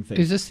looking thing.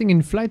 Is this thing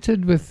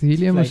inflated with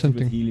helium or Inflated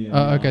with something? helium, Oh,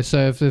 yeah. okay.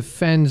 So if the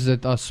fans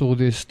that I saw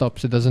there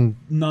stops, it doesn't.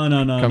 No.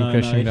 Come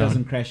crashing It down.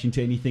 doesn't crash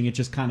into anything. It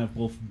just kind of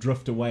will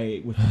drift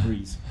away with the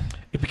breeze.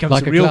 It becomes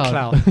Like a a real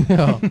cloud.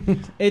 cloud. Yeah.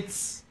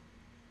 It's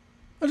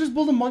I'll just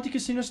build a Monte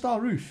Casino style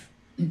roof.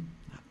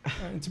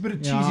 It's a bit of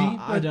cheesy. yeah,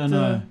 I but, don't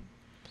know. Like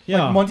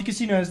Yeah. Monte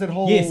Casino has that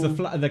whole. Yes,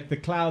 the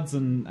clouds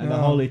and the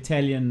Yeah. whole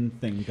Italian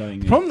thing going.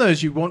 The in. problem though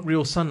is you want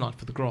real sunlight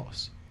for the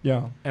grass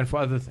Yeah. and for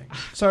other things.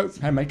 So,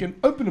 hey, make an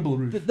openable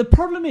roof. The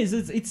problem is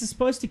it's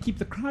supposed to keep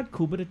the crowd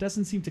cool, but it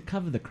doesn't seem to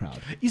cover the crowd.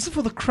 Is it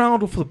for the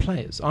crowd or for the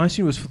players? I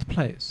assume it was for the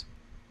players.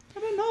 I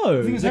don't know.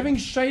 The thing is, The- having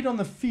shade on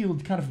the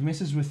field kind of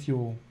messes with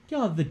your.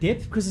 Yeah, the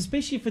depth, because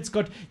especially if it's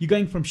got you're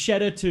going from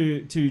shadow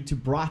to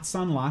bright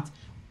sunlight,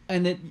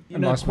 and it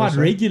And vice quite versa.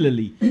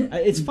 regularly.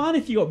 It's fine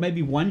if you got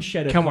maybe one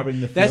shadow Come on,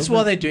 covering the field. That's why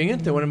but- they're doing it.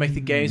 They want to make the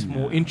games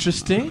more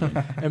interesting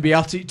and be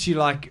able to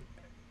like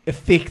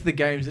affect the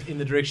games in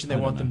the direction they I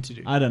don't want know. them to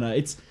do. I don't know.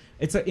 It's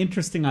an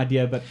interesting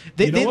idea, but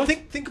They, you know what?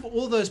 think of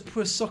all those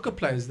poor soccer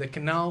players that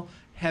can now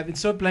have,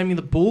 instead of blaming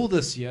the ball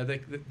this year,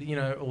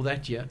 or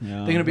that year, Yeah,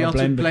 they're going to be able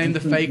to blame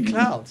the fake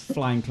clouds.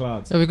 flying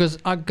clouds. Yeah, because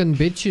I can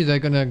bet you they're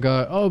gonna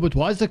go. Oh, but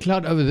why is the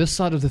cloud over this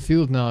side of the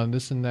field now and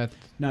this and that?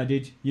 No,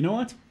 dude. You know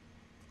what?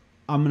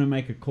 I'm gonna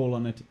make a call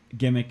on it.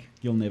 Gimmick.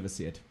 You'll never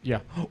see it. Yeah.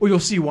 Or you'll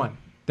see one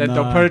that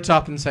they'll No.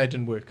 prototype and say it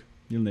didn't work.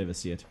 You'll never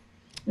see it.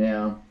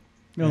 Yeah.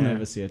 You'll Yeah.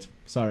 never see it.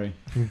 Sorry.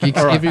 Geeks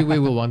All right.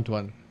 everywhere will want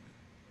one.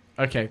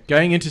 Okay,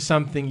 going into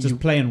something Just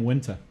play in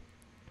winter.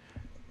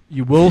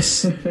 you will.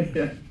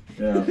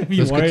 Yeah. If you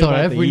Does worry guitar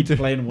about have the heat, winter?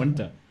 play in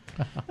winter.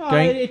 No,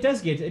 Going- it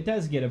does get a bit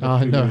Oh,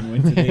 cooler no. in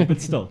winter there,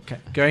 but still. Okay,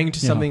 going into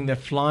Yeah. something that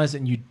flies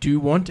and you do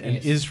want and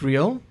Yes. is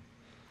real.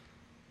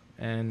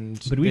 And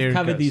But there we've it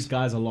covered goes. these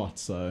guys a lot,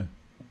 so.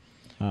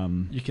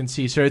 You can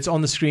see, so it's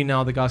on the screen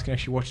now. The guys can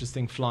actually watch this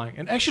thing flying,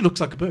 and it actually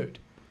looks like a bird.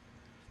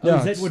 Oh, Yeah,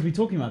 is that it's- what we're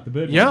talking about? The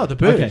bird? Yeah, one? the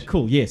bird. Okay,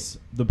 cool. Yes,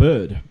 the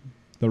bird,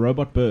 the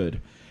robot bird.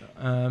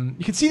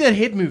 You can see that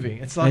head moving.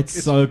 It's like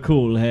It's so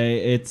cool.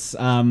 Hey, it's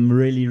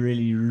really,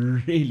 really,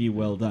 really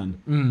well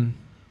done.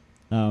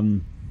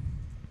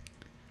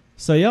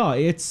 So yeah,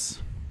 it's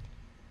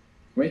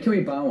Where can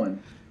we buy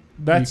one?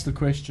 That's the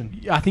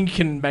question. I think you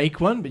can make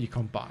one, but you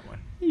can't buy one.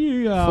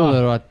 yeah. For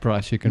the right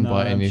price, you can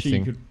buy I'm sure you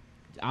anything. could-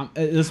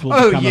 this will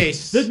Oh, become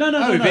yes. no. Oh,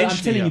 I'm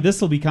eventually, telling yeah. you,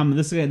 this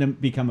is going to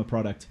become a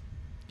product,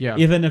 Yeah.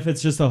 even if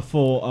it's just a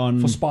full on.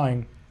 For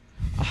spying.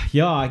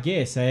 Yeah, I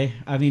guess. I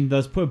mean,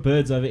 those poor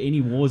birds over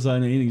any war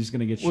zone or anything is going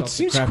to get shot. Well, it to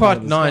seems crap out quite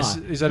of the nice.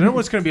 sky. Is I don't know what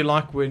it's going to be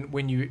like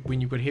when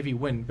you've got heavy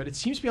wind, but it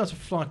seems to be able to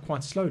fly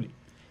quite slowly.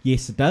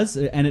 Yes, it does,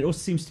 and it also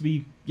seems to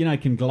be,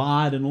 it can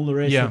glide and all the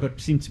rest. Yeah. But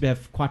seems to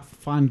have quite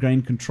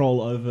fine-grained control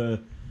over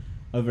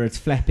its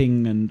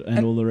flapping and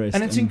all the rest.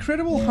 And it's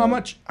incredible how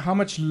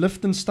much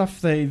lift and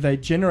stuff they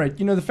generate.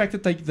 The fact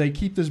that they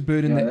keep this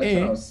bird in Yeah, the that's what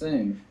I air. was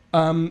saying.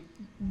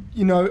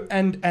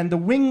 And the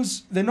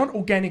wings, they're not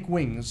organic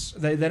wings.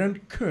 They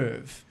don't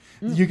curve.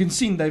 You can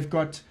see they've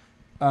got.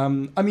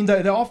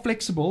 they are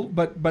flexible,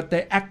 but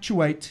they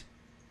actuate.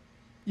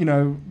 Like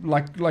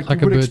you Like a would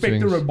bird's expect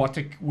a wings.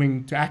 robotic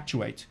wing to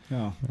actuate.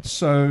 Yeah.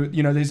 So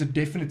there's a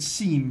definite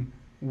seam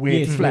where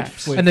Yes, it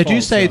flaps. where it And they do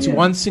falls, say it's yeah.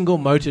 one single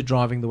motor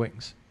driving the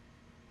wings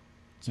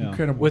It's Yeah.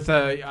 incredible. with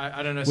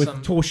I don't know with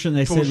some torsion.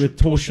 They said with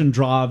torsion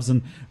drives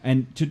and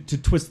to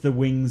twist the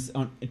wings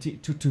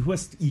to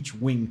twist each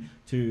wing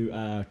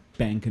to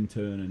bank and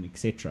turn and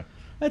etc.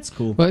 That's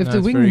cool. Well, if No, the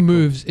it's wing very cool.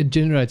 moves, it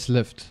generates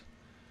lift.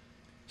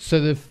 So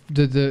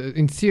the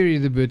in theory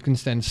the bird can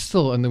stand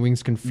still and the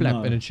wings can flap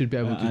No. and it should be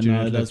able to no,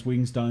 generate lift. those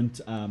wings don't.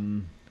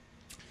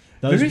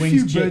 Those Very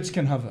wings few birds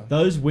can hover.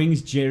 Those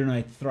wings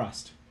generate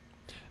thrust.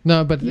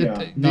 No, but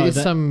Yeah. there is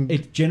that- some.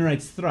 It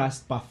generates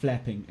thrust by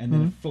flapping, and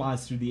then Mhm. it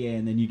flies through the air,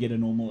 and then you get a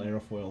normal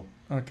aerofoil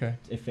Okay.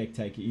 effect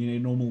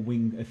taking. Normal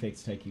wing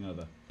effects taking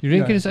over. You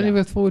reckon Yeah. it's only Yeah.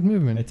 with forward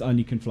movement? It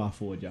only can fly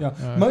forward. Yeah. Yeah.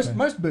 Oh, Most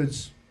okay.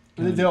 birds.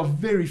 Can. There are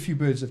very few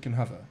birds that can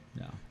hover.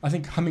 Yeah. I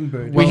think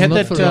hummingbird. We Well, had not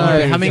that for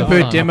long.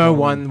 hummingbird Yeah. demo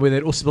one where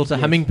they also built a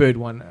Yes. hummingbird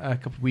one a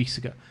couple of weeks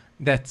ago.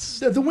 That's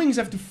The wings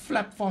have to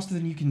flap faster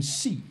than you can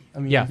see. I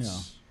mean, Yeah.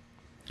 it's-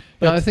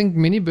 Yeah, I think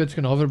many birds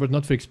can hover, but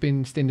not for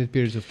extended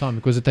periods of time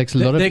because it takes a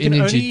lot of they can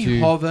energy only to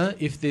hover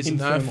if there's In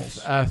enough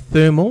thermals.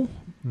 thermal,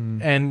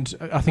 Mm. and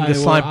I think a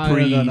slight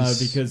breeze. I don't know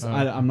because Oh.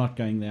 I'm not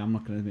going there. I'm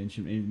not going to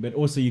mention anything. But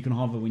also, you can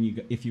hover when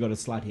if you got a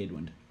slight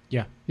headwind.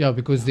 Yeah,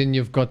 because then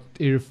you've got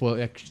airfoil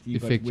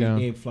You've effect. got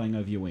Yeah. air flowing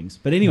over your wings.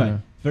 But anyway, Yeah.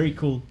 very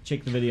cool.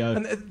 Check the video.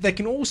 And they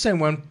can also in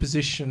one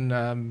position.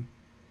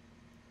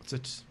 What's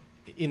it?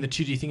 In the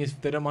 2D thing is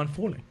they don't mind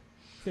falling.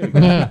 You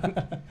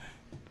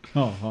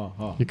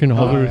can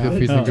hover with your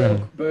feet on the Oh.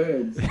 ground.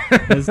 Birds.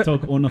 Let's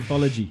talk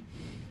ornithology.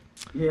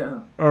 Yeah.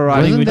 All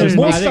right. Wasn't there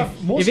More I think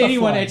stuff- more if stuff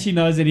anyone flying. actually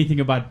knows anything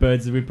about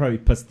birds, we probably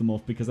pissed them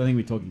off because I think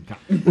we're talking cut.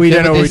 We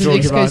don't know what There's we're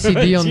an talking about.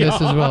 XKCD on this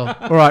as well.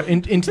 All right.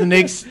 Into the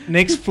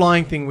next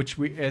flying thing, which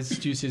we, as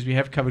Stu says, we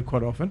have covered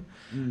quite often.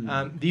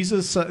 These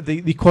are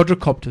the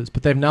quadricopters,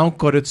 but they've now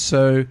got it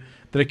so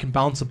that it can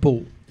bounce a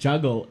ball.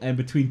 Juggle and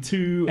between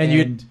two And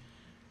and, you-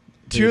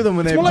 Two of them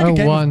when It's they more like I a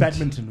game want- of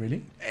badminton,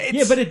 really.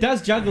 yeah, but it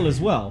does juggle as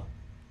well.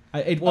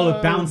 It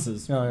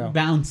bounces, yeah.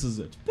 bounces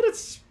it. But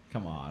it's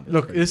come on. it's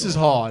look. pretty This is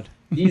cool. hard.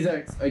 These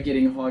are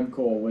getting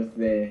hardcore with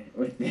their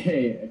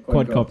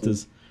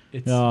Quadcopters.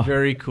 It's Yeah.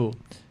 very cool.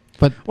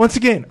 But- once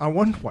again, I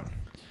want one.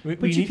 We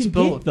But you need can to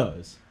build. get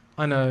those.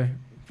 I know,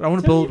 but I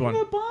want to So build you one.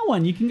 can go buy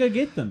one. You can go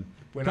get them.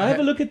 When Go I have a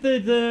ha- look at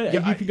the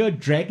Yeah, you can go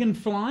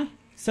Dragonfly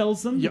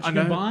sells them. Yeah, which I you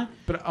can know. buy.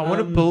 But I want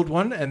to Um, build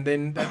one, and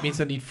then that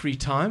means I need free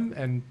time.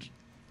 And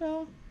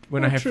Well,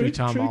 when well, I have true, free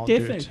time, true, I'll do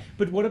definitely. it.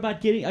 But what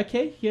about getting?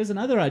 Okay, here's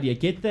another idea.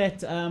 Get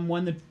that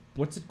one that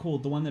what's it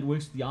called? The one that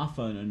works with the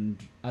iPhone and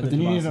other But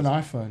then you need devices.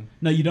 an iPhone.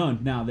 No, you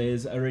don't. Now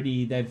they've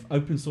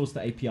open sourced the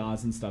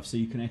APIs and stuff, so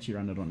you can actually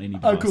run it on any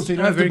Oh, device. cool. So you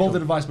don't Oh, have to very build cool. a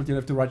device, but you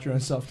have to write your own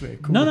software.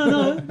 Cool.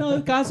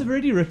 No. Guys have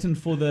already written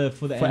for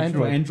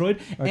Android,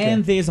 Okay.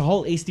 and there's a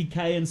whole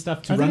SDK and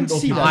stuff to I run didn't it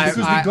off see your that device.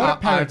 because we got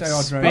a Parrot I've AR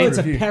drone. spent- Oh, it's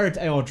a review. Parrot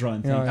AR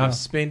drone thing Yeah, yeah. I've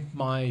spent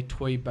my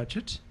toy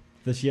budget.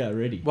 this year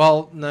already.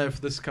 Well, no,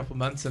 for this couple of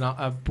months, and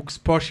I've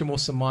booked Porsche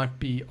also might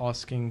be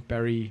asking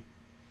Barry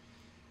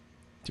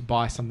to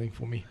buy something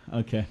for me.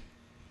 Okay.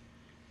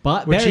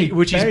 But Which Barry, he-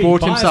 which he's Barry bought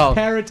buys himself.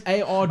 Parrot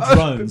AR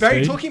drones. Barry,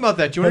 dude. talking about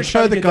that, do you want Let's to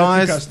try show to the get that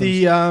to guys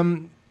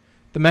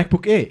the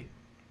MacBook Air?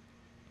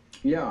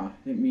 Yeah.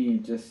 Let me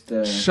just.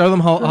 Show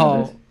them how.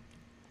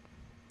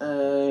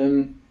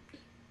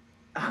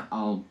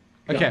 I'll.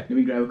 Okay. Yeah, let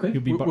me grab a quick.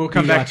 You'll be We'll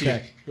come back to you.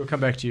 We'll come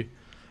back to you.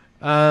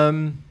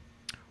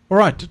 All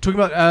right, talking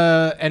about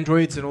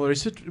Androids and all the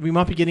rest of it, we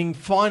might be getting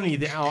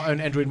finally our own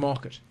Android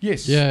market.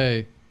 Yes.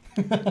 Yay.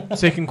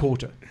 Second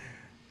quarter.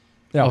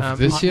 Yeah. Of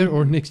this year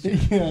or next year?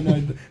 Yeah,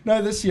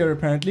 no, this year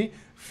apparently.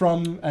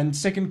 And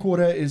second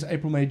quarter is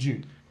April, May,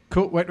 June.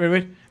 Cool. Wait.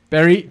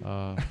 Barry,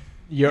 Uh,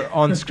 you're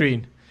on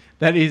screen.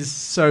 That is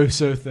so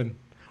thin.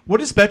 What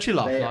is battery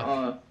life They like?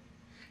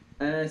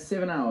 are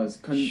 7 hours,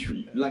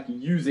 like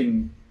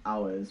using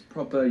hours,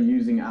 proper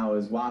using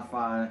hours,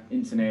 Wi-Fi,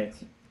 internet.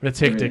 That's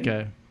hectic,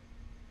 eh?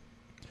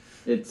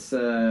 It's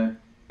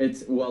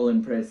well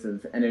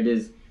impressive, and it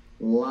is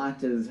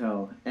light as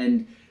hell.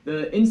 And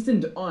the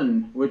instant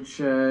on, which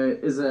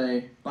is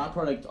a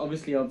byproduct,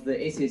 obviously, of the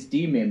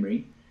SSD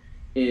memory,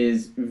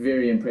 is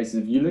very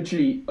impressive. You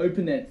literally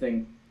open that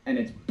thing, and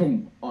it's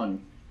boom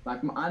on. Like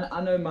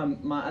I know my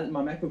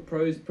MacBook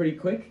Pro is pretty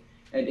quick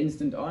at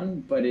instant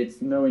on, but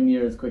it's nowhere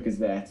near as quick as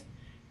that.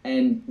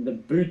 And the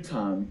boot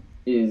time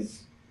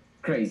is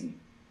crazy,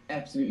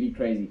 absolutely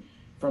crazy.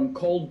 From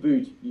cold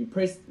boot, you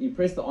press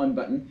the on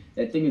button,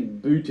 that thing is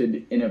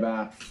booted in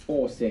about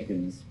 4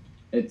 seconds.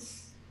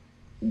 It's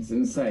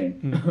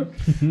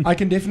insane. I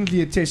can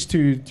definitely attest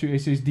to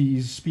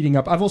SSDs speeding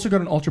up. I've also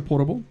got an ultra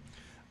portable.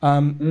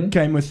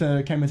 Came with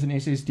an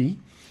SSD,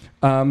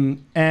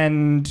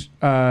 and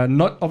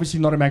obviously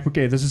not a MacBook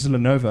Air. This is a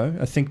Lenovo,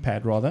 a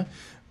ThinkPad rather,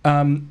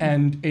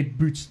 and it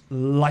boots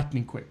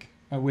lightning quick.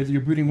 Whether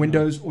you're booting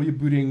Windows or you're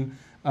booting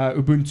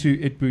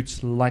Ubuntu, it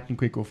boots lightning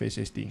quick off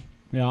SSD.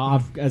 Yeah,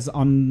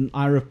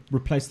 I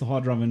replaced the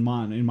hard drive in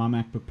my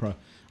MacBook Pro.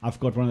 I've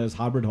got one of those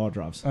hybrid hard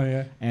drives, Oh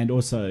yeah, and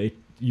also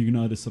you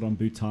notice it on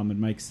boot time. It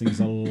makes things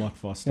a lot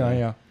faster.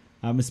 yeah.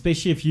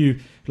 Especially if you,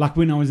 like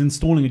when I was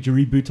installing it, you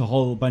reboot a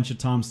whole bunch of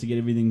times to get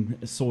everything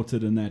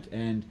sorted and that,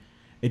 and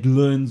it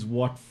learns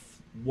what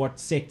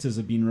sectors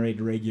have been read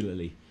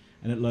regularly,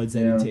 and it loads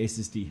that into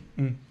SSD,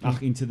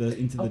 into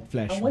the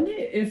flash. I wonder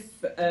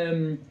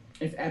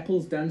if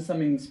Apple's done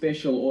something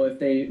special, or if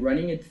they're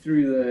running it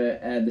through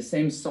the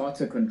same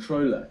SATA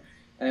controller.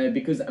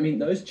 Because, I mean,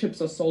 those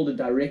chips are soldered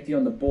directly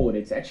on the board.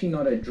 It's actually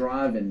not a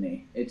drive in there.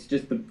 It's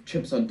just the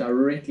chips are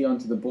directly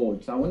onto the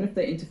board. So I wonder if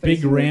they interface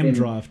Big RAM them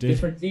drive, dude.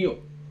 differently.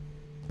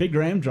 Big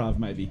RAM drive,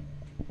 maybe.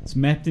 It's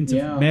mapped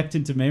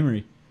into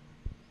memory.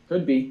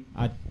 Could be.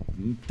 I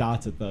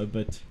doubt it though,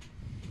 but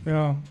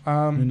Yeah.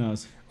 who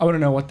knows? I want to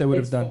know what they would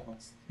have It's done.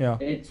 fast. Yeah.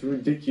 It's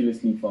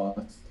ridiculously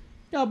fast.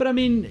 Yeah, but I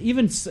mean,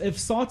 even if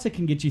SATA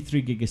can get you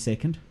 3 gig a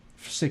second,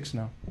 6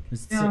 now.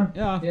 it's, Yeah.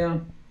 yeah, Yeah.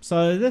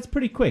 So that's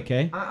pretty quick,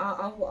 eh?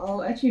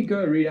 I'll actually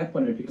go read up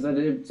on it because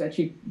it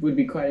actually would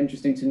be quite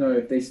interesting to know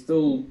if they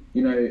still,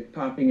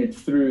 piping it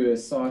through a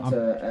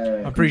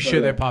SATA. I'm pretty sure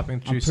they're piping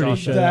through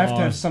SATA. They have to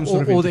have some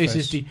sort of or the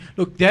interface. SSD.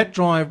 Look, that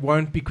drive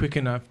won't be quick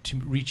enough to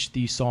reach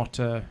the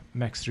SATA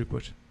max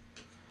throughput.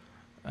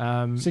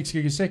 6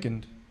 gig a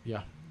second.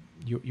 Yeah,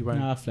 you won't.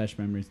 Nah, flash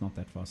memory is not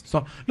that fast.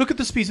 So look at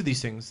the speeds of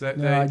these things.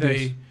 I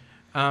guess.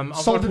 I've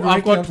Soldered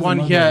got directly onto one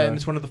the here, motherboard. and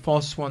it's one of the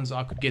fastest ones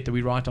I could get that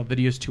we write our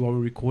videos to while we're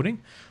recording,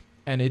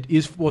 and it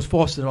was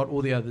faster than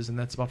all the others, and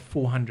that's about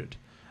 400.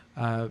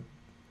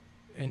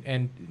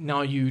 And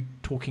now you're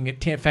talking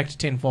at factor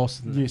 10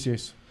 faster than that.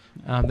 Yes.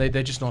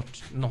 They're just not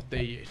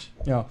there yet.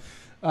 Yeah.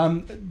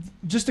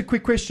 Just a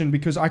quick question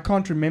because I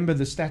can't remember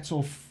the stats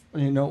of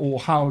or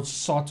how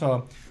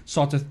SATA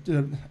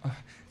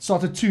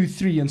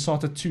 2.3 and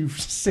SATA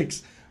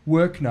 2.6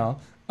 work now.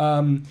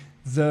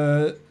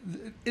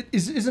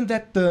 Isn't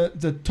that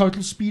the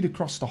total speed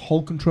across the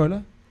whole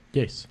controller?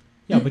 Yes.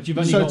 Yeah, but you've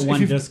only got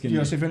one disk in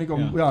there. Yes, you've only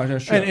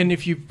got sure. And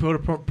if you've got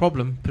a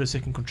problem, put a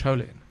second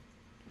controller in.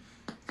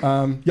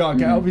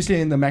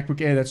 Obviously in the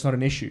MacBook Air that's not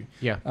an issue.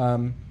 Yeah.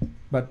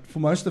 But for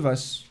most of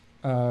us,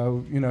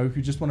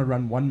 who just want to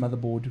run one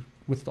motherboard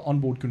with the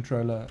onboard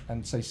controller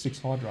and say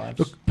 6 hard drives.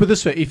 Look, put it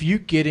this way: if you're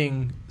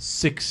getting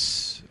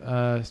 6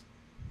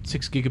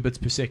 gigabits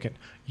per second,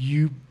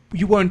 you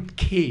won't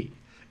care.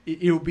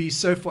 It'll be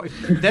so far.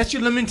 That's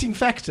your limiting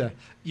factor.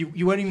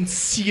 You won't even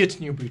see it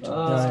in your boot.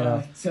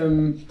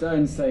 Tim,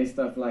 don't say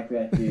stuff like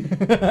that, dude.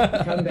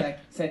 Come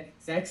back, say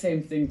exact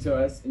same thing to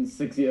us in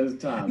 6 years'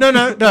 time. No.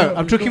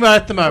 I'm talking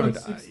about at the moment.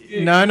 At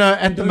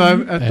the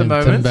moment.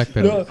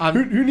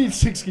 Who needs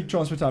 6 gig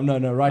transfer time?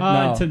 No, right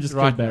now. Tim just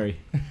Right killed Barry.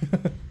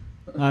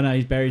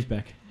 No, Barry's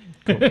back.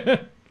 Cool.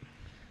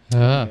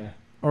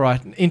 All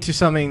right, into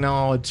something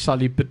now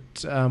slightly a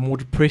bit more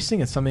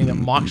depressing. It's something that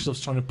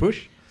Microsoft's trying to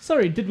push.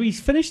 Sorry, did we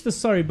finish the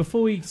story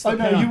before we...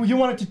 you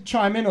wanted to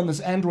chime in on this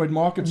Android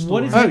market story.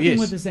 What is happening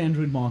with this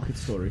Android market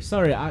story?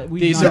 Sorry,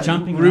 there's are a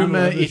jumping rumor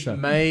around it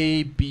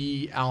may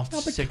be out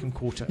second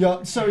quarter.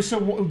 Yeah, so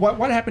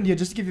what happened here,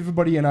 just to give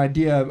everybody an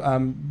idea,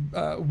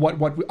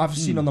 what I've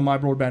seen on the My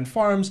Broadband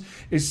forums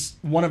is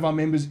one of our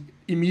members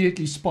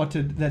immediately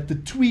spotted that the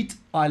tweet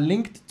I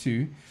linked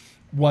to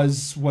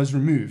was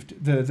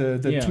removed,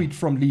 the tweet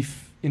from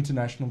Leaf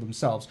International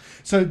themselves.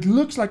 So it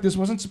looks like this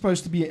wasn't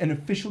supposed to be an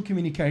official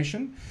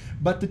communication,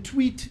 but the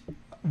tweet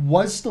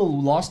was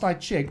still, last I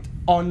checked,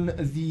 on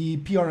the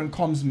PR and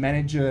comms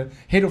manager,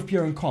 head of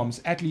PR and comms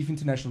at Leaf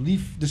International.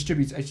 Leaf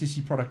distributes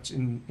HTC products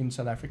in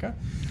South Africa,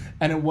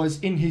 and it was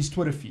in his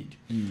Twitter feed.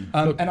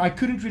 And I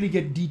couldn't really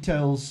get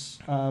details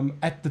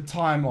at the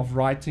time of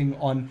writing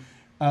on,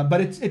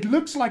 but it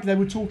looks like they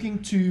were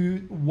talking to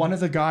one of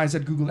the guys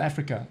at Google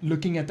Africa,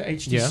 looking at the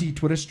HTC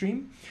Twitter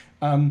stream.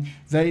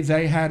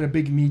 They had a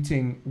big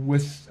meeting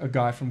with a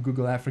guy from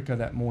Google Africa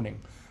that morning.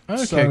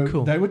 Okay, so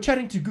cool. They were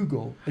chatting to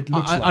Google. It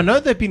looks like. I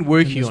know they've been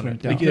working on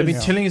it. down. They've been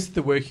telling us that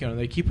they're working on it.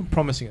 They keep on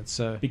promising it.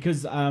 So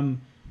because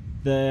when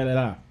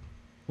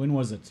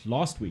was it?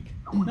 Last week?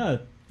 No,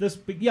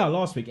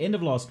 last week. End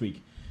of last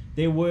week.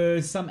 There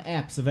were some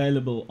apps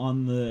available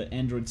on the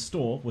Android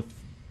store with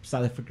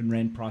South African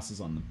rand prices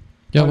on them.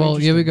 Yeah, well,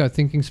 here we go.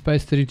 Thinking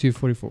Space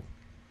 3244.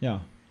 Yeah.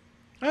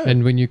 Oh.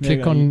 And when you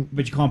click on...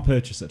 But you can't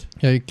purchase it.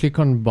 Yeah, you click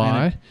on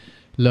buy,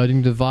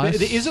 loading device.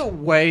 There is a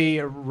way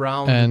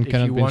around and it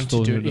if you want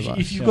to do it. device.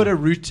 If you've got a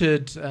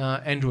rooted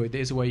Android,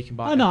 there's a way you can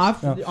buy it. Oh,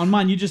 no, on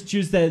mine, you just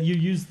use the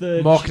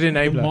market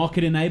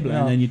enabler.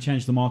 And then you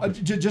change the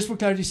market. Just for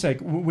clarity's sake,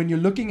 when you're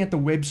looking at the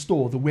web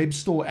store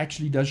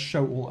actually does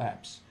show all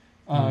apps.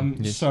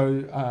 Yes.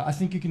 So I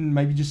think you can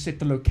maybe just set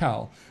the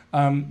locale,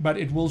 but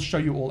it will show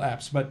you all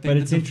apps. But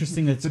it's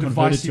interesting that it's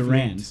converted to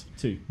rand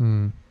too.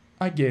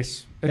 I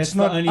guess That's it's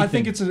not. the only I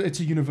think thing. it's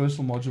a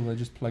universal module they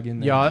just plug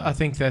in there. Yeah, I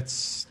think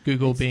that's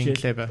Google being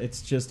clever.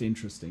 It's just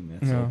interesting.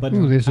 That's Yeah. all. But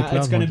there's a it's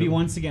cloud going to be module.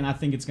 once again. I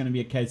think it's going to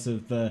be a case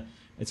of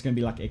it's going to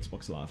be like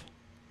Xbox Live.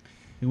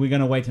 We're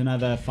going to wait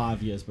another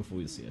 5 years before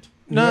we see it.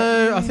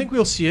 No, I think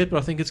we'll see it, but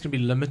I think it's going to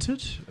be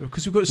limited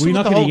because we've got We're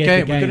not the gonna whole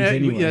get game. the games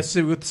anyway.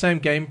 So we've got the same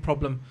game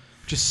problem,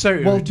 which is so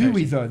Well, irritating. do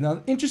we though?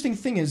 Now, interesting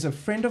thing is, a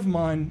friend of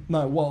mine,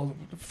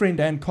 friend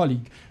and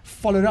colleague,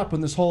 followed up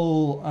on this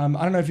whole. I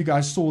don't know if you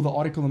guys saw the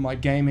article in My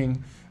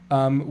Gaming,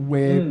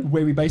 where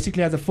we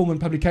basically had the Film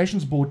and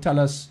Publications Board tell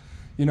us,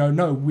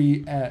 no,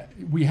 we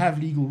have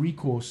legal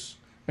recourse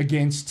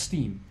against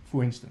Steam,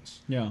 for instance,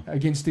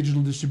 against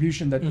digital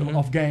distribution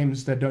of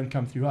games that don't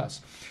come through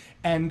us.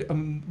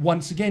 And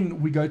once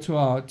again, we go to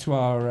our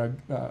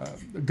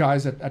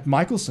guys at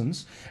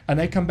Michelson's, and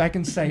they come back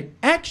and say,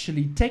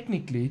 actually,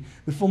 technically,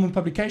 the Film and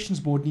Publications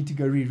Board need to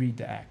go reread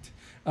the Act.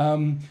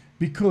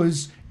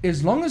 Because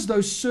as long as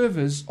those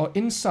servers are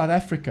in South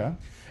Africa,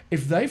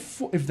 if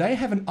they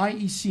have an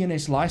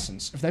IECNS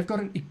license, if they've got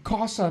an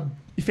ICASA,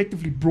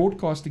 effectively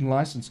broadcasting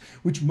license,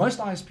 which most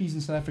ISPs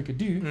in South Africa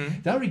do,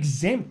 they're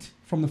exempt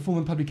from the Film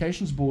and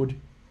Publications Board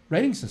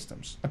rating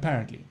systems,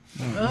 apparently.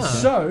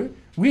 So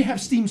we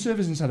have Steam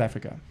servers in South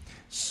Africa.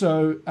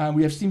 So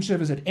we have Steam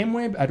servers at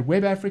MWeb, at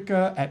Web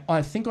Africa,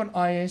 I think on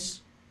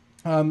IS,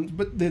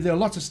 But there are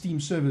lots of Steam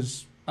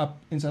servers up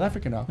in South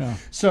Africa now. Yeah.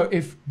 So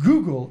if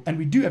Google, and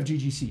we do have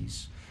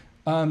GGCs,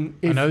 I know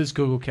there's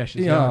Google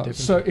caches. yeah. Definitely.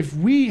 So if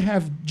we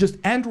have just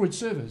Android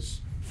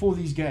servers for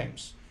these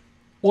games,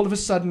 all of a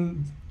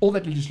sudden, all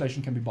that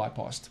legislation can be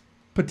bypassed.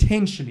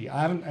 Potentially,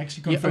 I haven't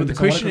actually confirmed. The this.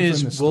 I wanna question confirm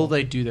is, this will still.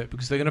 they do that?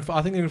 Because they're going to.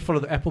 I think they're going to follow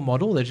the Apple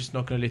model. They're just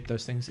not going to let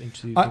those things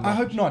into. I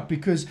hope not,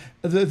 because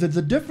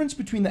the difference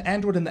between the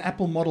Android and the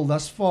Apple model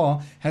thus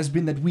far has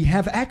been that we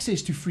have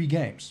access to free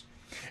games.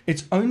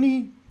 It's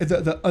only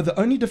the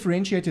only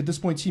differentiator at this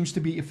point seems to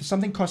be if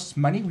something costs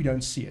money, we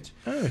don't see it.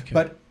 Oh, okay.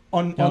 But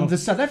on the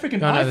South African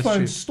No, that's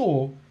true. iPhone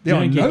store, You there are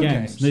don't get no games.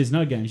 games. There's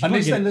no games. You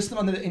Unless can't they get, list them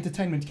under the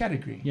entertainment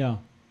category. yeah.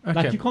 okay.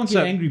 Like you can't get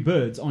So- Angry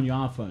Birds on your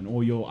iPhone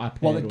or your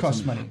iPad. Well, it or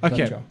costs something. money.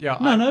 Okay. Don't you?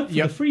 Yeah. No, for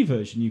yeah. the free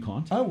version you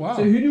can't. Oh wow.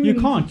 So who do we You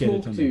need can't to get it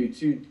talk on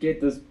to get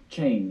this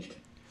changed?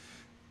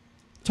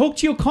 Talk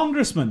to your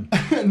congressman.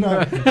 No,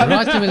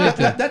 Write him a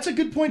letter. that's a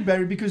good point,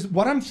 Barry, because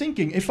what I'm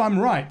thinking, if I'm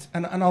right,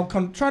 and I'll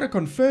try to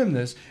confirm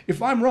this,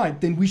 if I'm right,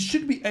 then we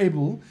should be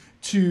able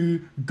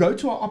to go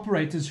to our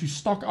operators who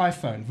stock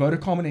iPhone,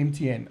 Vodacom and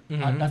MTN.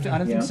 I don't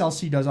think Yeah. Cell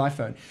C does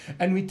iPhone.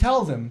 And we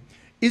tell them,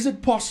 is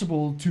it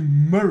possible to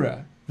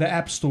mirror the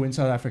App Store in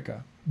South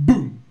Africa?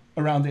 Boom,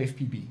 around the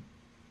FPB.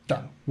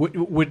 Done.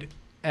 Would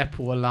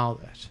Apple allow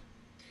that?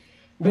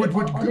 But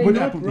are they would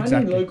not Apple, running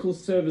exactly. local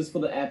servers for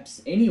the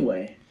apps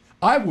anyway?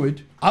 I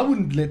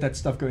wouldn't let that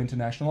stuff go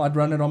international. I'd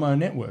run it on my own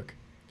network.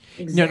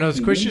 Exactly. No,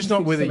 the question is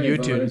not whether Somebody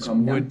YouTunes Vodacom,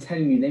 I'm would-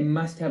 telling you, they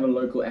must have a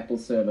local Apple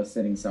server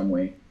sitting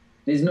somewhere.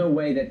 There's no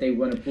way that they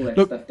want to pull that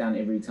Look, stuff down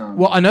every time.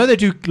 Well, I know they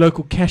do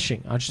local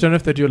caching. I just don't know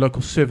if they do a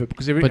local server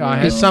because every But I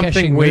had is something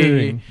caching where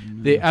mirroring?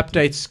 the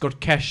updates got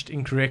cached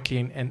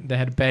incorrectly and they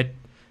had a bad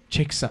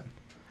checksum.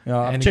 Yeah,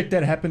 I've And checked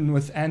that happen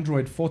with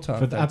Android photo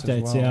For the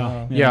updates,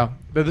 yeah. Yeah,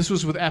 but this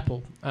was with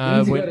Apple. you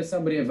need to when- go to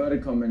somebody at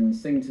Vodacom and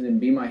sing to them,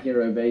 "Be my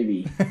hero,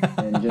 baby,"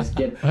 and just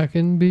get I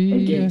can be.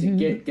 and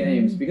get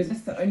games, because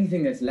that's the only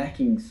thing that's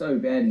lacking so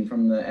badly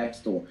from the App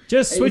Store.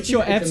 Just It's switch just-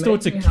 your it's App Store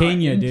to amazing how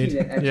Kenya, empty dude.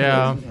 that actually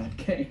Yeah. is without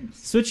games.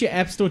 Switch your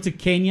App Store to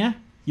Kenya.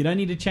 You don't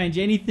need to change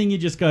anything. You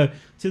just go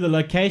to the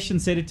location,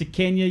 set it to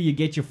Kenya. You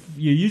get you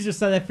use your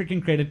South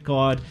African credit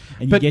card,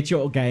 and you But- get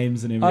your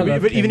games and I everything.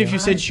 love But even Kenya. if you I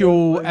set just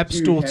your want App to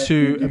Store have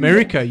to to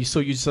America, you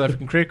still use South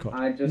African credit card.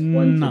 I just No.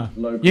 want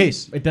it local.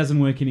 Yes, It doesn't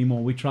work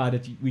anymore. We tried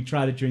it. We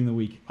tried it during the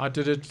week. I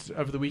did it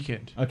over the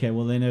weekend. Okay,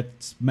 well then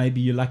it's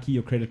maybe you're lucky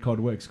your credit card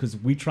works because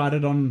we tried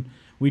it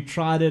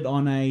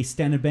on a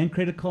Standard Bank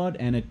credit card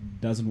and it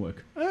doesn't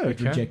work. Oh, It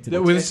okay. rejected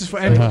Well, it. this is for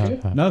So-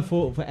 Android. No,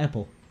 for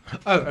Apple.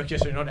 Oh, okay,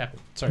 sorry, not Apple.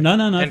 Sorry. No,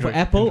 Android, for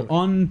Apple Android.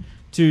 on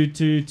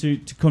to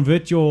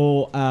convert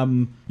your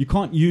you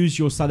can't use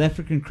your South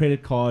African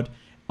credit card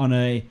on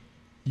a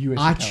US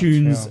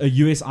iTunes account, a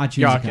US iTunes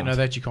Yeah, okay, account. no,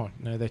 that you can't.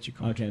 No, that you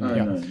can't. Okay, Oh,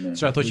 yeah. no.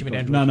 So I thought you meant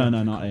Android.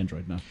 No, not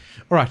Android. No.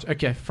 All right,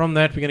 okay. From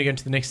that, we're going to go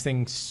into the next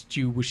thing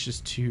Stu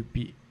wishes to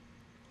be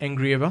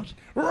angry about.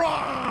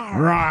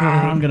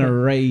 I'm gonna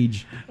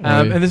rage.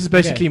 And this is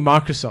basically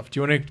Microsoft. Do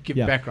you want to give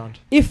Yeah. background?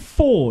 If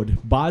Ford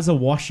buys a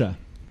washer,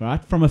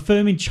 right, from a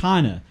firm in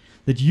China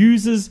that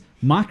uses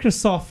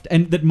Microsoft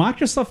and that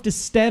Microsoft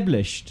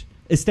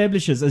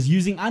establishes as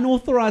using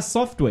unauthorized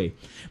software,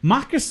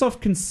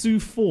 Microsoft can sue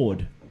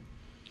Ford.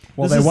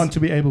 Well, This they is- want to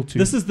be able to.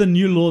 This is the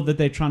new law that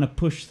they're trying to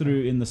push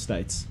through in the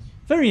States.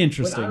 Very When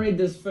interesting. I read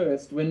this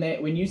first,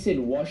 when you said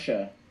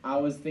washer, I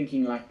was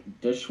thinking like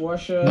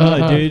dishwasher.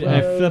 Oh, dude,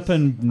 a clothes.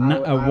 flippin'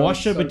 I was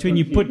washer so between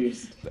you put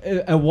confused.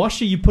 a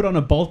washer you put on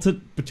a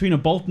between a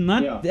bolt and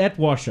nut. Yeah. That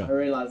washer. I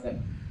realized that.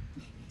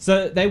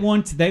 So they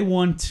want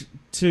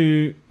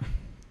to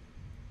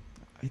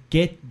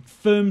get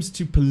firms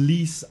to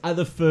police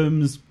other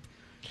firms'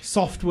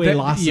 software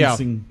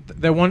licensing.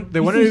 They want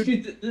You to.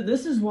 see, Stu,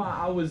 this is why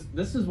I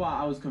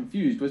was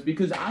confused, was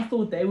because I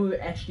thought they were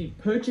actually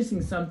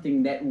purchasing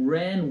something that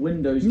ran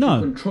Windows No.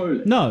 to control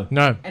it. No,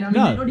 No. And I mean,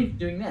 No. they're not even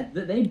doing that.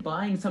 They're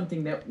buying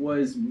something that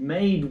was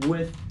made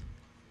with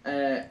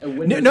a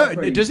Windows. No,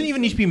 operating it doesn't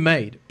even need to system. be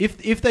made.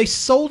 If they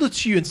sold it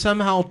to you and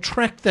somehow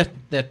tracked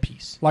that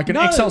piece. like an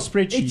no, Excel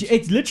spreadsheet.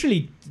 It's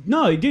literally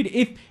no, dude.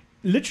 If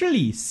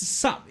literally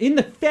in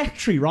the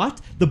factory, right,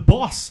 the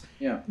boss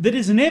Yeah. that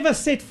has never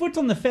set foot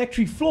on the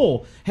factory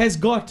floor has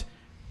got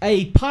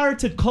a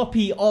pirated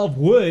copy of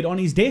Word on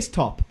his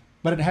desktop.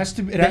 But it has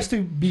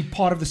to be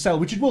part of the sale,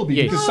 which it will be.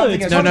 Yes. Because No,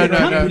 something it's has part to of the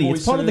be company. done,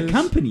 It's part of the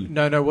invoices. company.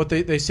 No. What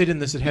they said in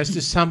this, it has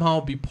to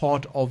somehow be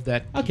part of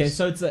that. Okay, piece.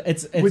 so it's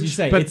as Which- you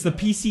say, but- it's the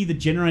PC that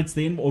generates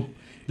the or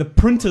the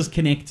printer's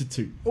connected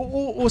to.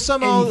 Or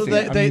somehow Anything.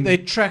 they I mean- they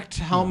tracked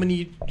how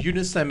many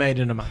units they made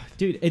in a month.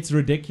 Dude, it's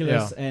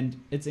ridiculous Yeah. and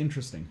it's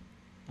interesting.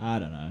 I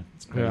don't know.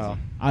 It's crazy. Yeah.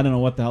 I don't know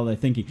what the hell they're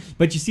thinking.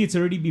 But you see, it's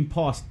already been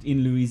passed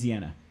in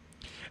Louisiana.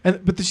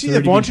 But the It's already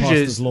been advantage passed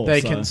is as law,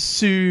 they so- can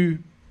sue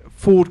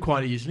Ford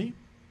quite easily.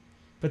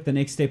 But the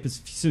next step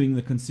is suing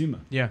the consumer.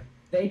 Yeah.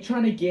 They're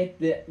trying to get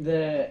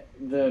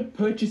the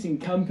purchasing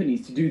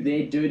companies to do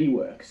their dirty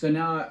work. So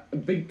now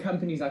big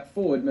companies like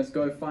Ford must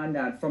go find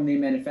out from their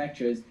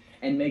manufacturers,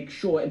 and make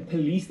sure and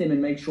police them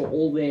and make sure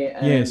all their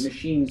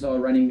machines are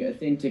running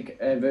authentic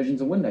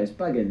versions of Windows.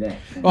 Bugger that.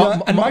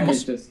 Well, and Michael,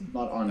 is just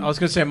not on. I was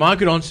going to say, my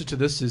good answer to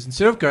this is,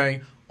 instead of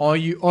going, are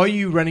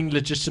you running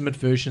legitimate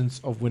versions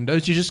of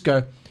Windows, you just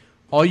go,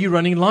 are you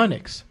running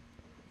Linux?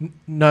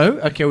 No,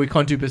 okay, we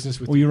can't do business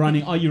with. Or are you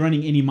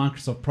running any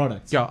Microsoft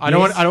products? Yeah, I don't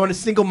want a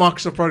single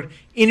Microsoft product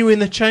anywhere in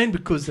the chain,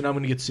 because then I'm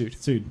going to get sued.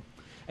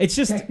 It's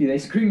just exactly, they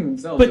scream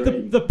themselves.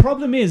 But the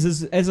problem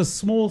is as a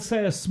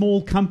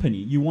small company,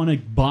 you want to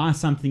buy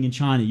something in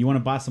China, you want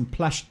to buy some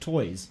plush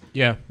toys.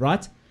 Yeah.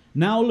 Right?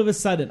 Now all of a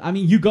sudden, I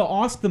mean, you go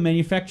ask the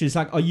manufacturers,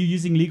 like, are you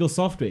using legal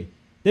software?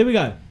 There we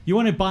go. You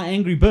want to buy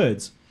Angry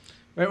Birds?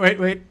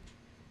 Wait.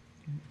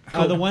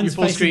 Oh, the ones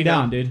facing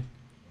down, dude.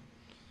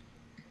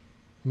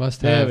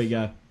 Must have. There we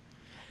go.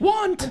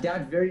 I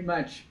doubt very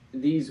much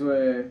these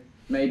were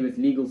made with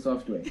legal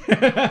software.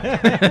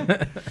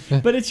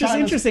 But it's just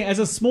interesting, as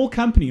a small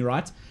company,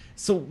 right?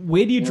 So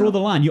where do you draw the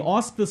line? You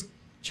ask this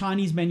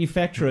Chinese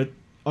manufacturer,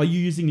 are you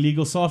using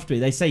legal software?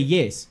 They say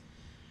yes.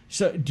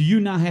 So do you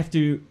now have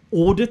to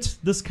audit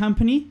this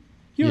company?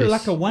 You're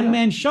like a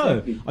one-man show.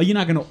 Exactly. Are you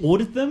not going to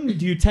audit them?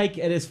 Do you take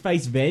it as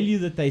face value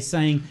that they're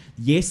saying,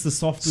 yes, the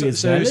software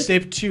is valid? So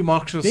step 2,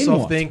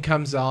 Microsoft then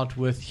comes out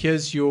with,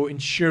 here's your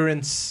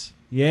insurance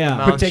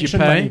amount protection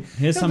you pay. money.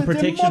 Here's some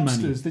protection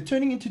money. They're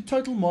turning into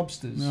total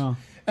mobsters. Yeah.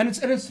 And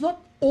it's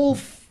not all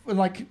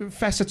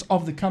facets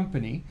of the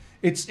company.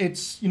 It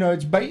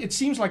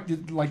seems like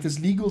this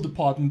legal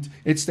department,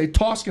 it's their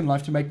task in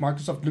life to make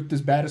Microsoft look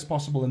as bad as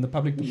possible in the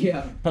public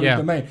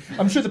domain.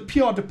 I'm sure the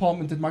PR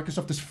department at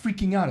Microsoft is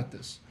freaking out at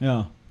this.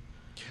 Yeah.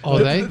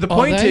 The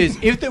point is,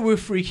 if they were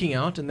freaking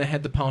out and they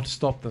had the power to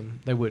stop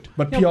them, they would.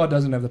 But PR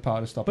doesn't have the power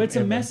to stop them. But it's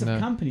a massive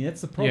company.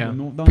 That's the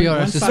problem. PR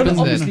has to spin that.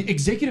 Obviously,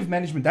 executive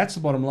management, that's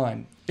the bottom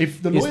line.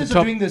 If the lawyers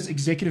are doing this,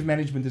 executive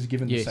management is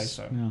given to say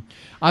so. Yeah.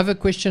 I have a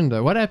question,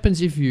 though. What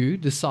happens if you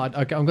decide,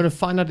 okay, I'm going to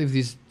find out if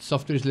this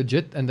software is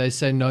legit, and they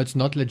say, no, it's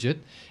not legit,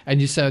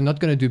 and you say, I'm not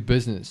going to do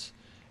business?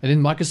 And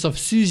then Microsoft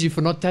sues you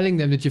for not telling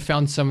them that you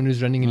found someone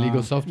who's running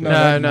illegal software.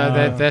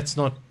 No, that's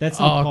not. That's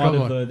not part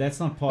of the. That's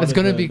not part. It's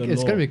going to be.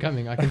 It's going to be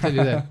coming. I can tell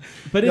you that.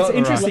 But it's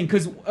interesting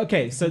because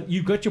so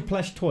you've got your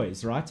plush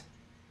toys, right?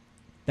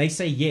 They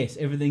say yes,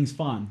 everything's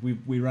fine.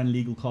 We run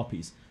legal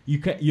copies.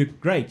 You're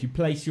great. You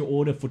place your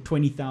order for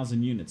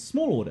 20,000 units,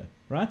 small order,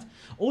 right?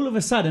 All of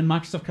a sudden,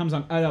 Microsoft comes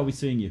on. Oh, we're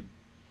suing you.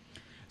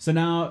 So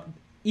now,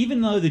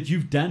 even though that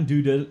you've done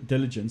due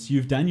diligence,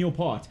 you've done your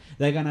part,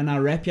 they're going to now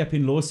wrap you up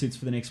in lawsuits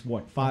for the next,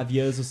 5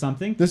 years or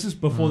something? This is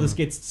before this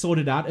gets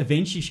sorted out.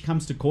 Eventually she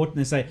comes to court and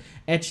they say,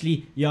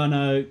 actually,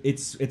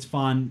 it's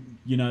fine.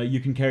 You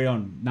can carry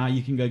on. Now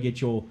you can go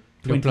get your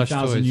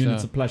 20,000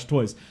 units of plush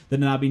toys that have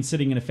now been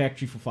sitting in a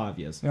factory for 5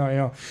 years.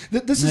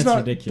 This is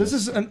ridiculous.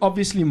 This is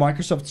obviously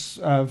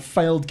Microsoft's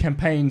failed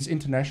campaigns,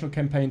 international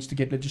campaigns, to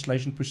get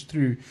legislation pushed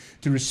through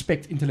to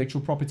respect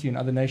intellectual property in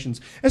other nations,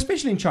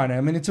 especially in China.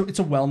 I mean, it's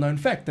a well-known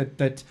fact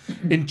that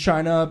in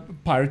China,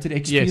 pirated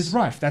XP is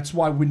rife. That's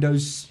why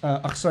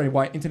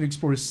why Internet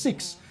Explorer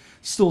 6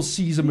 still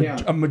sees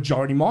a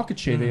majority market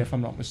share there, if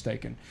I'm not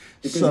mistaken.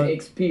 Because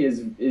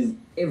XP is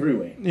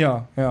everywhere.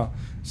 Yeah.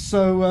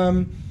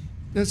 So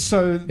it's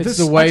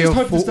the way I just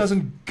hope this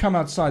doesn't come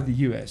outside the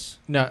US.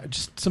 No,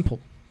 just simple.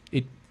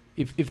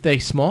 If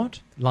they're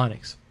smart,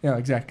 Linux. Yeah,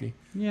 exactly.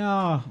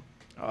 Yeah.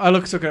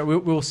 We'll see.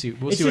 We'll see.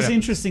 It's just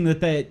interesting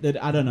that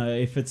I don't know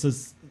if it's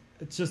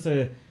just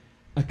a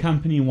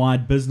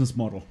company-wide business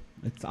model.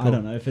 I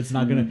don't know if it's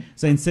not going to.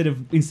 So instead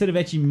of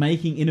actually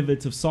making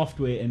innovative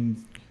software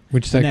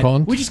which they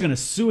can't, we're just going to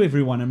sue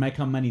everyone and make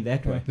our money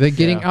that way. They're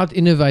getting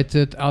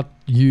out-innovated,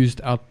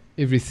 out-used,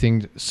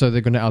 everything, so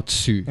they're going to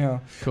out-sue. Yeah,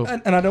 cool.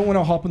 And I don't want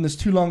to hop on this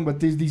too long, but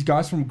these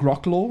guys from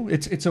Grok Law,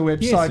 it's a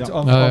website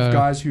of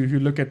guys who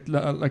look at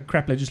like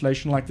crap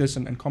legislation like this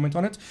and comment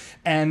on it.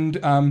 And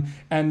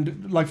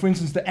like, for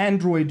instance, the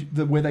Android,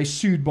 where they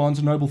sued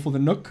Barnes & Noble for the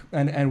Nook,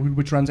 and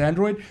which runs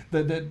Android,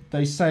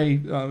 they say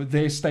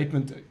their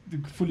statement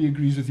fully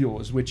agrees with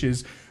yours, which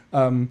is,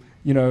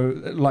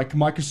 like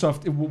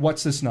Microsoft,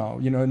 what's this now?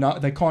 Now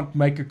they can't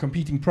make a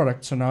competing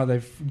product, so now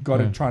they've got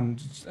to try and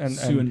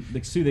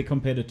sue their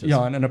competitors.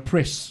 Yeah, and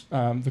oppress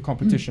the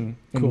competition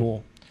in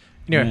law.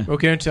 Anyway, we'll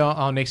get into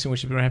our next one,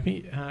 which is very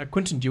happy.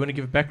 Quintin, do you want to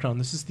give a background?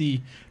 This is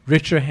the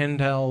retro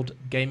handheld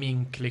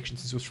gaming collection.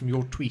 This was from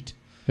your tweet.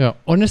 Yeah,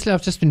 honestly,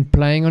 I've just been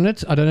playing on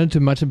it. I don't know too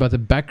much about the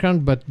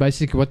background, but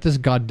basically what this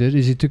guy did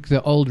is he took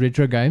the old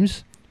retro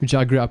games, which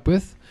I grew up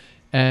with,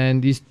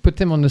 and he's put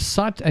them on the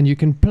site, and you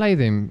can play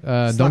them.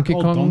 Donkey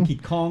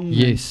Kong,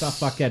 and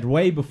stuff like that,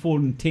 way before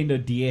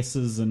Nintendo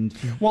DS's and.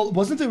 Well,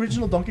 wasn't the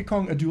original Donkey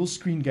Kong a dual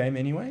screen game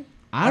anyway?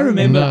 I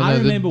remember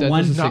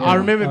one. I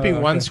remember it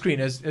being one screen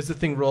as the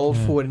thing rolled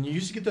forward, and you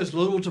used to get those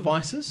little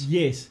devices.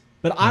 Yes,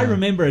 but I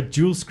remember a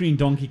dual screen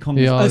Donkey Kong.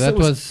 Yeah, that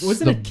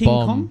was it a King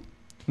Kong?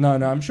 No,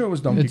 I'm sure it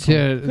was Donkey Kong.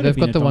 Yeah, they've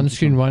got the one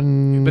screen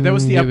one. But that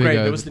was the upgrade.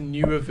 That was the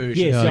newer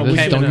version.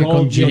 Yes, Donkey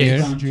Kong Jr.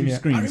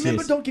 I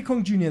remember Donkey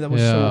Kong Jr. That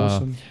was so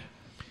awesome.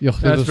 Yeah,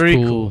 that That's was very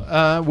cool.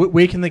 cool.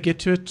 Where can they get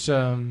to it?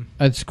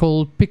 It's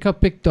called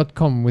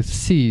pickapic.com with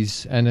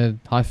C's and a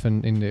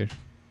hyphen in there.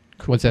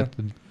 Cool. What's that?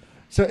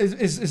 So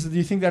do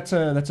you think that's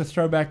a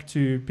throwback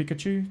to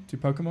Pikachu, to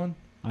Pokemon?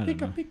 I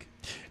don't know. Pick.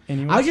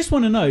 Anyway. I just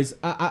want to know.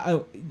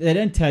 They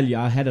don't tell you.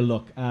 I had a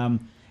look.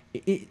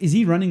 Is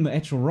he running the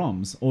actual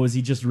ROMs, or is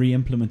he just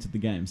re-implemented the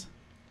games?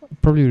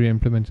 Probably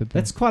re-implemented them.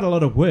 That's quite a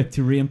lot of work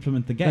to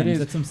re-implement the games. is.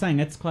 That's what I'm saying.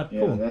 That's quite Yeah,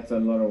 cool. that's a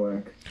lot of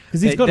work.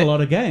 Because he's got a lot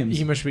of games.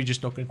 He must be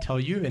just not going to tell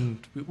you, and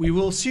we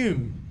will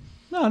assume.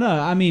 No,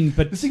 I mean,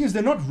 but The thing is,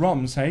 they're not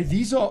ROMs, hey?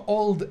 These are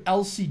old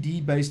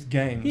LCD-based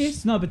games.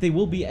 yes, no, but there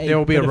will be a There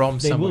will be a bit of- ROM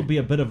There somewhere. will be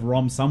a bit of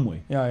ROM somewhere,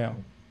 Yeah.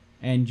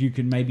 and you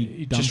can maybe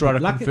You dump just write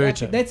it. a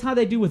converter. That's how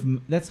they do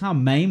with. That's how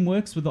MAME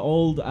works with the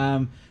old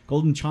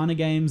Golden China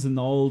games and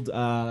the old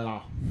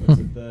what's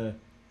it, the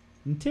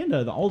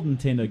old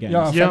Nintendo games.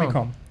 Yeah, Yeah.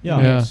 Famicom. Yeah.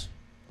 Yes.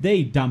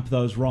 They dump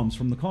those ROMs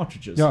from the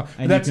cartridges. Yeah,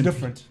 and that's you can-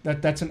 different.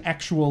 That's an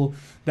actual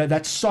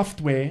that's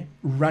software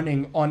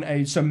running on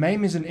a. So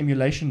MAME is an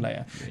emulation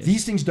layer. Yes.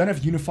 These things don't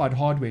have unified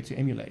hardware to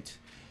emulate.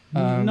 No,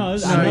 I know.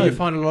 No, you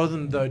find a lot of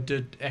them though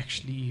did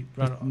actually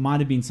run. There might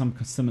have been some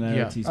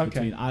similarities Yeah, okay.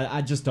 between.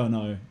 I just don't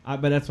know.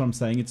 But that's what I'm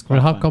saying. It's quite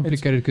Well, how fun.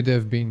 complicated could they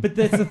have been? But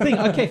that's the thing.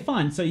 Okay,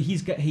 fine. So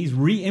he's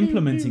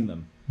re-implementing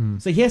them.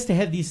 So he has to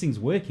have these things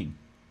working.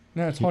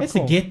 No, it's He has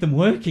hardcore. to get them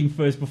working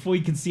first before he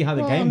can see how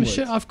the game I'm works.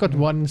 sure I've got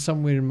one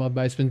somewhere in my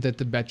basement that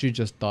the battery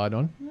just died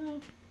on.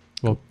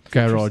 Well,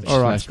 garage All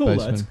right, slash it's cool though.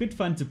 basement. It's good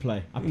fun to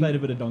play. I played a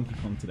bit of Donkey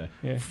Kong today.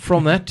 Yeah.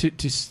 From that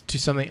to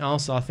something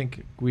else, I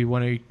think we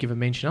want to give a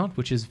mention out,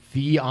 which is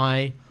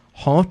ViHart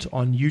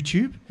on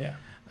YouTube.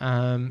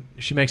 Yeah.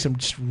 She makes some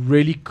just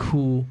really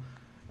cool,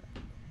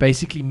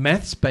 basically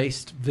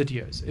maths-based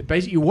videos.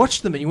 Basically, you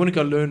watch them and you want to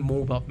go learn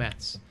more about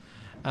maths.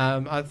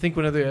 I think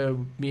one of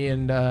me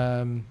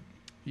and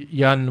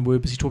Jan were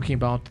busy talking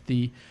about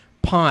the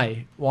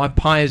pi, why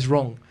pi is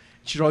wrong.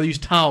 She'd rather use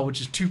tau, which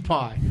is 2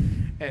 pi,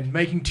 and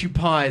making 2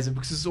 pi's, and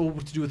because it's all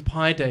to do with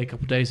Pi Day a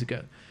couple of days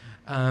ago.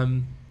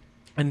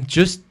 And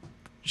just,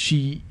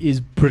 she is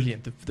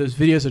brilliant. Those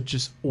videos are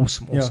just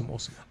awesome.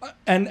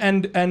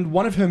 And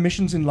one of her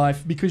missions in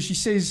life, because she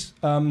says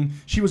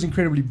she was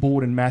incredibly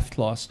bored in math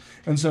class,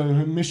 and so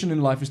her mission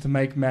in life is to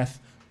make math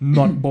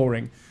not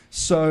boring.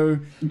 So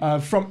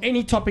from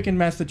any topic in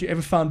math that you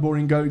ever found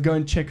boring, go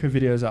and check her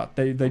videos out.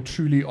 They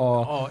truly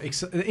are.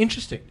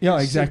 Interesting. Yeah,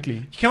 exactly.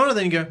 You come out of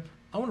there and you go,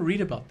 I want to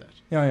read about that.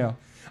 Yeah.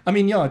 I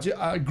mean,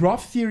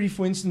 graph theory,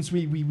 for instance,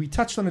 we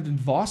touched on it in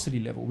varsity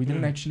level. We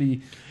didn't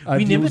actually.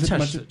 We deal never with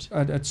touched much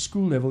it. at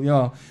school level.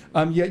 Yeah.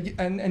 And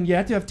you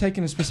had to have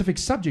taken a specific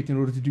subject in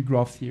order to do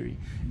graph theory,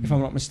 if I'm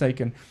not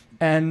mistaken.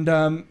 And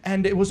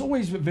it was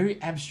always a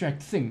very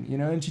abstract thing,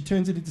 And she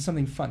turns it into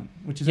something fun,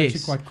 which is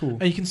actually quite cool.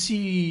 And you can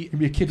see You'd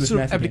be a kid with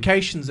sort of math again.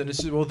 applications, and it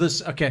says, well,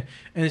 this, okay.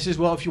 And it says,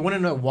 well, if you want to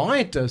know why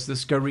it does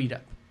this, go read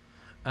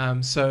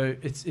up. So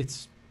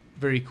it's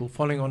very cool.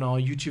 Following on our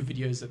YouTube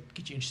videos that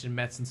get you interested in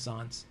maths and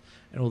science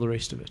and all the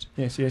rest of it.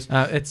 Yes. It's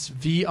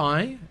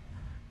ViHart.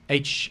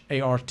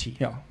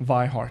 Yeah,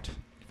 ViHart.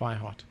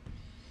 ViHart.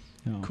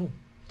 Yeah. Cool.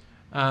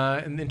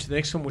 And then to the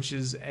next one, which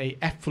is a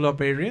app for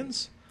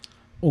librarians.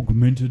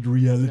 Augmented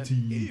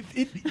reality.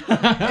 It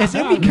has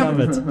only come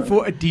Love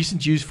for a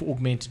decent use for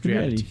augmented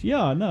reality.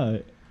 Yeah,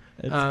 no.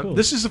 It's cool.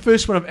 This is the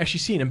first one I've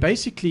actually seen, and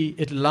basically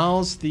it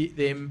allows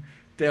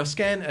they'll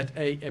scan at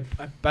a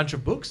bunch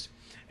of books,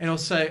 and it'll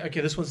say,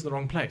 okay, this one's in the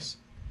wrong place.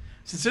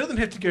 So instead of them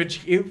having to go and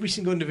check every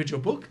single individual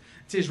book,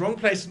 it says wrong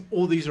place, and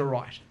all these are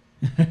right.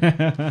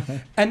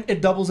 And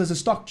it doubles as a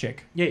stock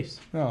check. Yes.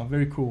 Oh,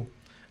 very cool.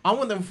 I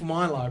want them for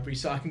my library,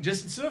 so I can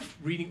just, instead of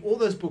reading all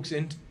those books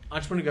in, I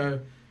just want to go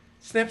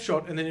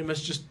snapshot, and then it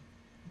must just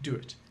do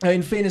it.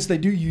 In fairness, they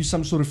do use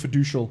some sort of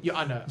fiducial. Yeah,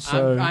 I know.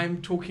 So-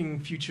 I'm talking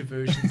future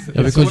versions.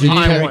 Yeah, That's because what you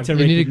I want.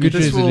 need a good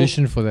This will-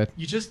 resolution for that.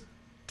 You just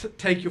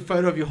take your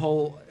photo of your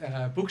whole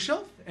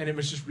bookshelf, and it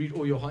must just read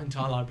all your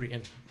entire library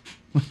in.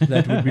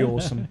 That would be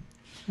awesome.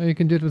 Yeah, you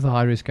can do it with a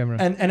high-res camera.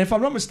 And if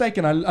I'm not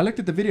mistaken, I looked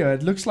at the video.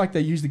 It looks like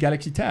they used the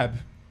Galaxy Tab.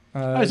 is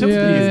that what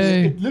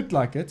they it looked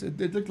like it.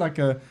 It looked like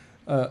a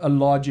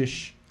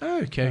largish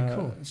Okay,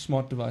 cool.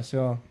 smart device.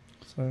 Yeah.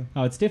 So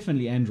Oh, it's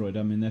definitely Android.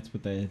 I mean, that's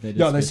what they did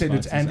Yeah, they said specify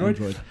it's it as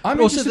Android.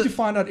 I'm Also interested the- to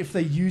find out if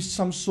they used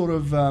some sort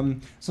of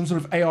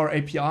AR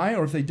API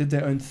or if they did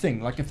their own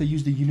thing. Like if they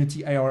used the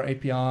Unity AR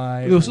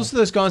API. There was also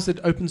those guys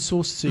that open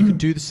source, so you could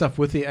do the stuff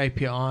with the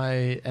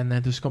API, and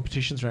then there's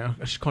competitions around.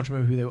 I just can't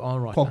remember who they are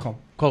right Qualcomm. now.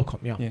 Qualcomm,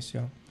 yeah. Yes.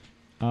 Yeah.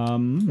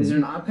 Is there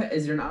an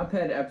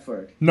iPad app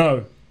for it?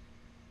 No.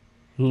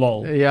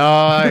 Lol.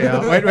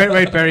 Yeah. Wait,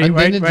 Barry. And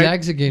then Wait. it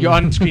lags again. You're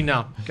on screen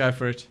now. Go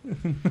for it.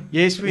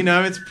 Yes, we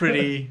know it's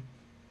pretty.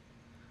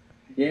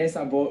 Yes,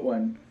 I bought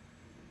one.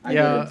 I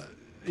got it.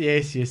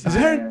 Yes.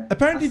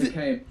 Apparently,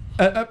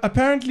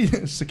 apparently,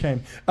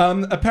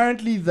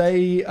 apparently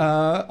they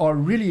are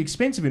really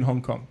expensive in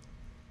Hong Kong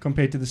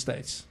compared to the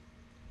States.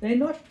 They're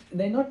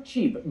not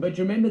cheap, but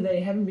remember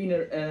they haven't been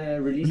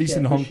released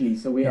in yet Hong- officially.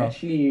 So we yeah.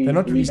 actually They're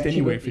not we've released actually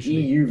anywhere got the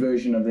officially. EU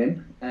version of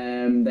them.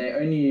 They're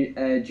only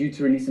due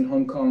to release in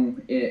Hong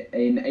Kong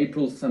in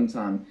April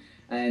sometime.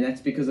 and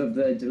that's because of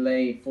the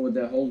delay for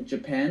the whole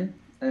Japan,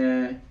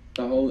 the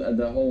whole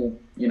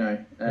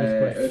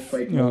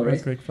earthquake and all the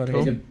rest.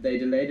 flooding. They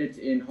delayed it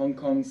in Hong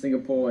Kong,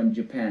 Singapore, and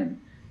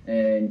Japan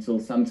until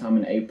sometime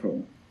in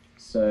April.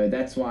 So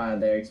that's why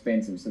they're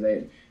expensive. So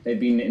they've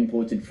been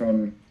imported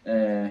from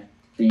the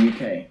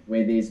UK,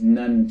 where there's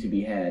none to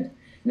be had.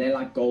 And they're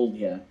like gold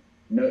here.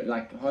 No,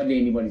 like hardly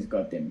anybody's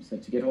got them. So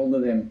to get hold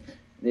of them,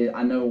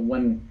 I know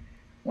one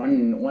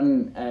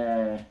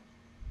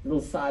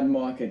little side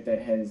market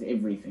that has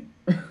everything.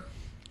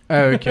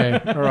 Okay,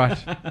 all right,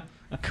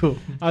 cool.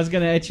 I was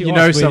going to actually You ask,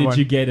 know where someone. did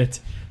you get it?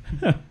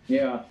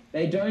 Yeah,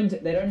 they don't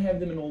have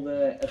them in all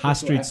the High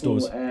street Apple,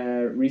 stores.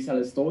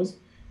 Reseller stores.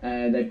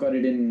 They've got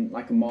it in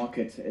like a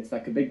market. It's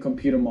like a big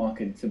computer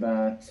market. It's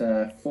about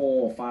 4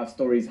 or 5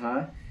 stories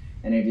high,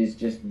 and it is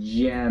just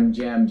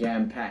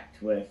jam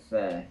packed with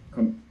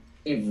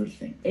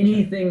everything,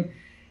 anything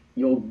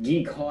your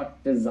geek heart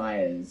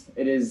desires.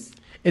 It is.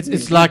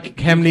 It's like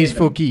Hamleys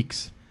for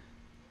geeks.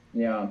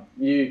 Yeah,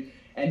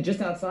 and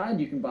just outside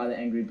you can buy the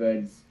Angry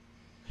Birds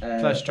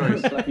Plush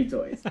toys. fluffy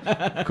toys.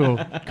 Cool.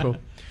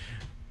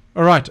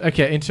 All right,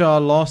 okay, into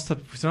our last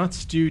topic for tonight.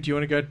 Stu, do you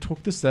want to go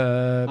talk this?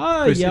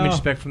 First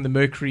image back from the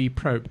Mercury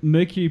probe.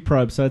 Mercury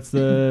probe. So it's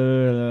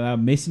the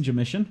messenger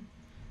mission.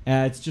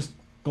 It's just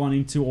gone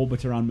into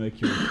orbit around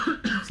Mercury.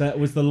 So it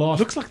was the last.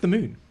 Looks like the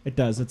moon. It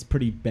does. It's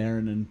pretty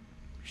barren and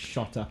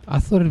shot up. I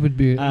thought it would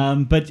be.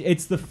 But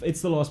it's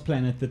the last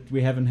planet that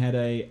we haven't had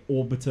a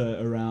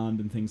orbiter around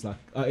and things like.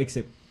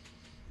 Except,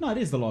 no, it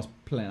is the last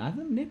planet. I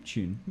think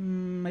Neptune.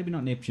 Maybe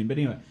not Neptune, but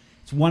anyway,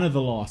 it's one of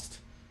the last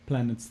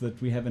planets that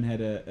we haven't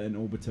had an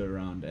orbiter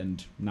around,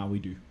 and now we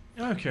do.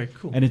 Okay,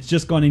 cool. And it's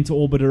just gone into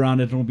orbit around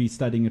it, and we'll be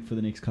studying it for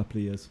the next couple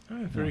of years.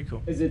 Oh, very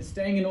cool. Is it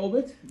staying in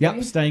orbit?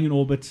 Yep, staying in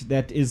orbit.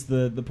 That is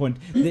the point.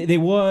 There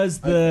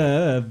was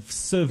the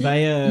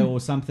Surveyor or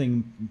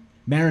something,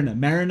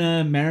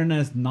 Mariner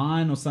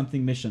 9 or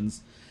something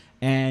missions,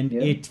 and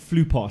it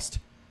flew past.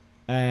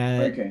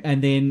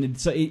 And then,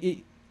 so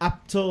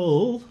up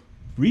till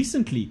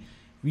recently,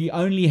 we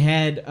only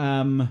had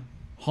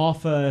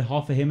half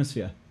a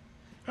hemisphere.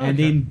 And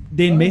then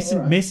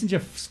Messenger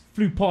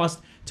flew past,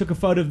 took a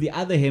photo of the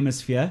other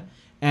hemisphere,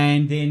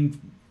 and then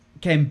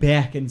came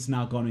back and it's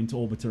now gone into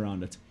orbit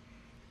around it.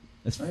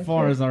 As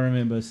far as I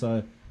remember.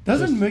 So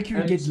doesn't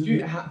Mercury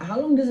get...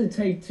 how long does it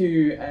take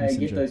to Messenger.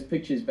 get those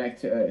pictures back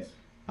to Earth?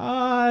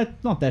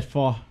 Not that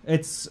far.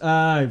 It's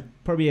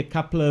probably a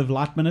couple of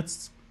light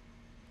minutes.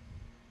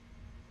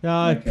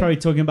 Probably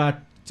talking about...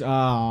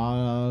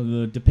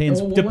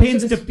 depends. Well,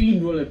 depends. What sort of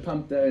speed will it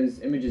pump those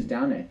images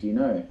down at? Do you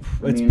know?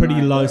 It's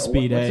pretty low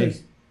speed,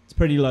 It's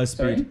pretty low speed.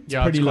 Sorry? It's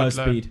pretty low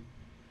speed.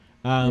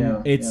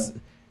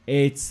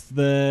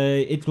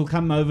 It will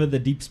come over the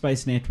deep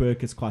space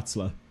network. It's quite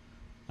slow.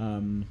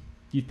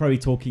 You're probably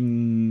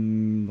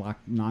talking like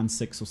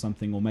 9.6 or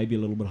something, or maybe a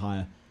little bit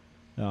higher.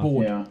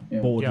 Board.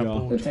 Board.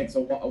 It takes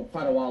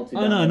quite a while to.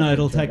 No,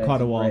 it'll take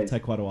quite a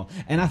while.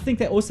 And I think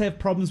they also have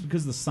problems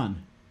because of the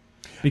sun.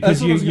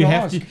 Because you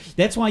have to.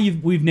 That's why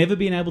we've never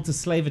been able to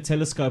slave a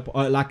telescope,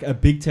 like a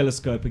big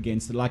telescope,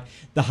 against it, like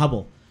the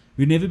Hubble.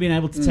 We've never been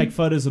able to take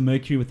photos of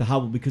Mercury with the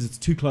Hubble because it's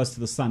too close to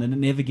the sun and it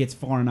never gets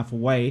far enough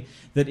away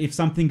that if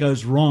something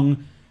goes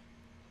wrong,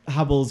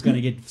 Hubble's going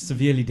to get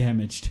severely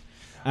damaged.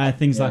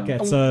 Things like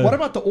that. So what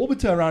about the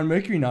orbiter around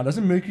Mercury now?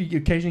 Doesn't Mercury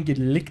occasionally get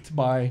licked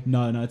by...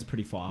 No, it's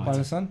pretty far by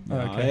the sun? No,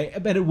 okay.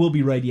 But it will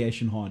be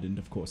radiation hardened,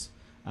 of course.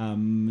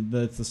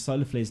 The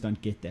solar flares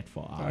don't get that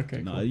far out.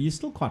 Okay, no, cool. you're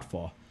still quite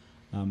far.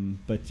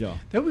 But yeah.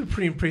 That would be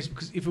pretty impressive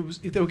because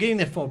if they were getting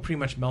that far, it would pretty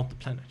much melt the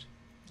planet.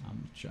 I'm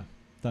not sure.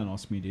 Don't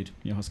ask me, dude.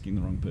 You're asking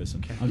the wrong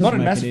person. Okay. I'm Not just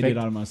in Mass making an idiot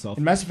Effect. out of myself.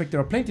 In Mass Effect, there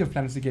are plenty of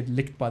planets that get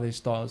licked by their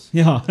stars.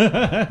 Yeah.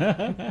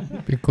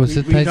 Because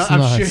it tastes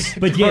I'm nice. sure-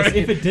 But yes,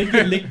 if it did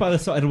get licked by the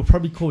star, it will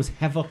probably cause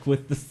havoc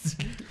with the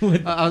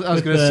I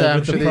was going to say, I'm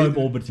with the sure probe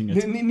orbiting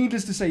it.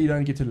 Needless to say, you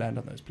don't get to land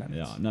on those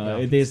planets. Yeah, no,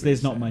 Yeah,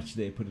 there's not much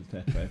there, put it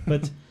that way.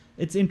 But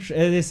it's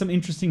there's some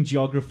interesting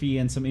geography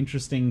and some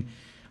interesting...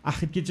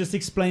 it just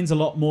explains a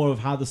lot more of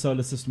how the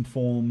solar system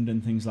formed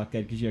and things like that.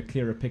 It gives you a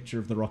clearer picture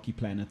of the rocky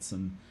planets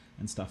and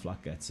stuff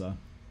like that. So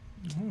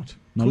Right.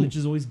 knowledge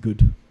is always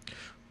good.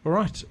 All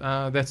right.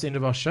 That's the end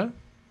of our show.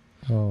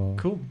 Oh.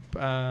 Cool.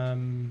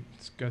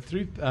 Let's go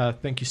through.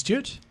 Thank you,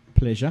 Stuart.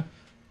 Pleasure.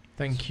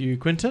 Thank you,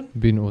 Quintin.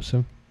 Been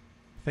awesome.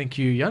 Thank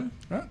you, Jan.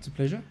 Right, it's a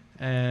pleasure.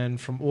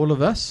 And from all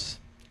of us,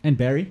 And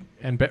Barry.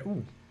 and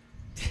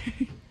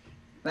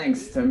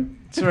Thanks, Tim.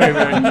 sorry,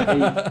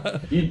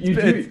 man.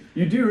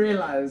 You do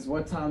realize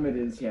what time it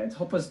is here. It's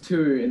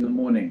 2:30 in the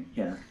morning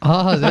here.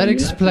 That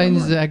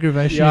explains the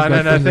aggravation. Yeah, you've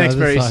got no, from the thanks,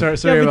 other Barry. side.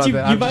 Sorry Yeah,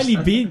 about but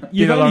that.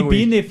 you've a long only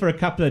been week. there for a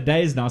couple of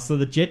days now, so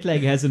the jet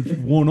lag hasn't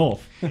worn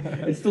off.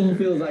 It still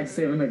feels like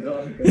 7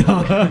 o'clock in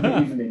the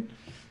evening.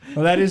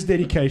 Well, that is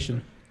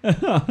dedication.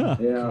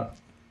 Yeah.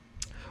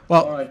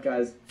 Well, all right,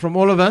 guys. from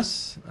all of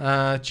us,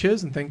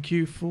 cheers and thank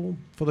you for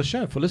the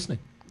show, for listening.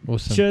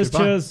 Awesome. Cheers,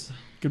 Goodbye. cheers.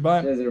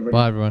 Goodbye. Cheers, everybody.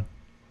 Bye, everyone.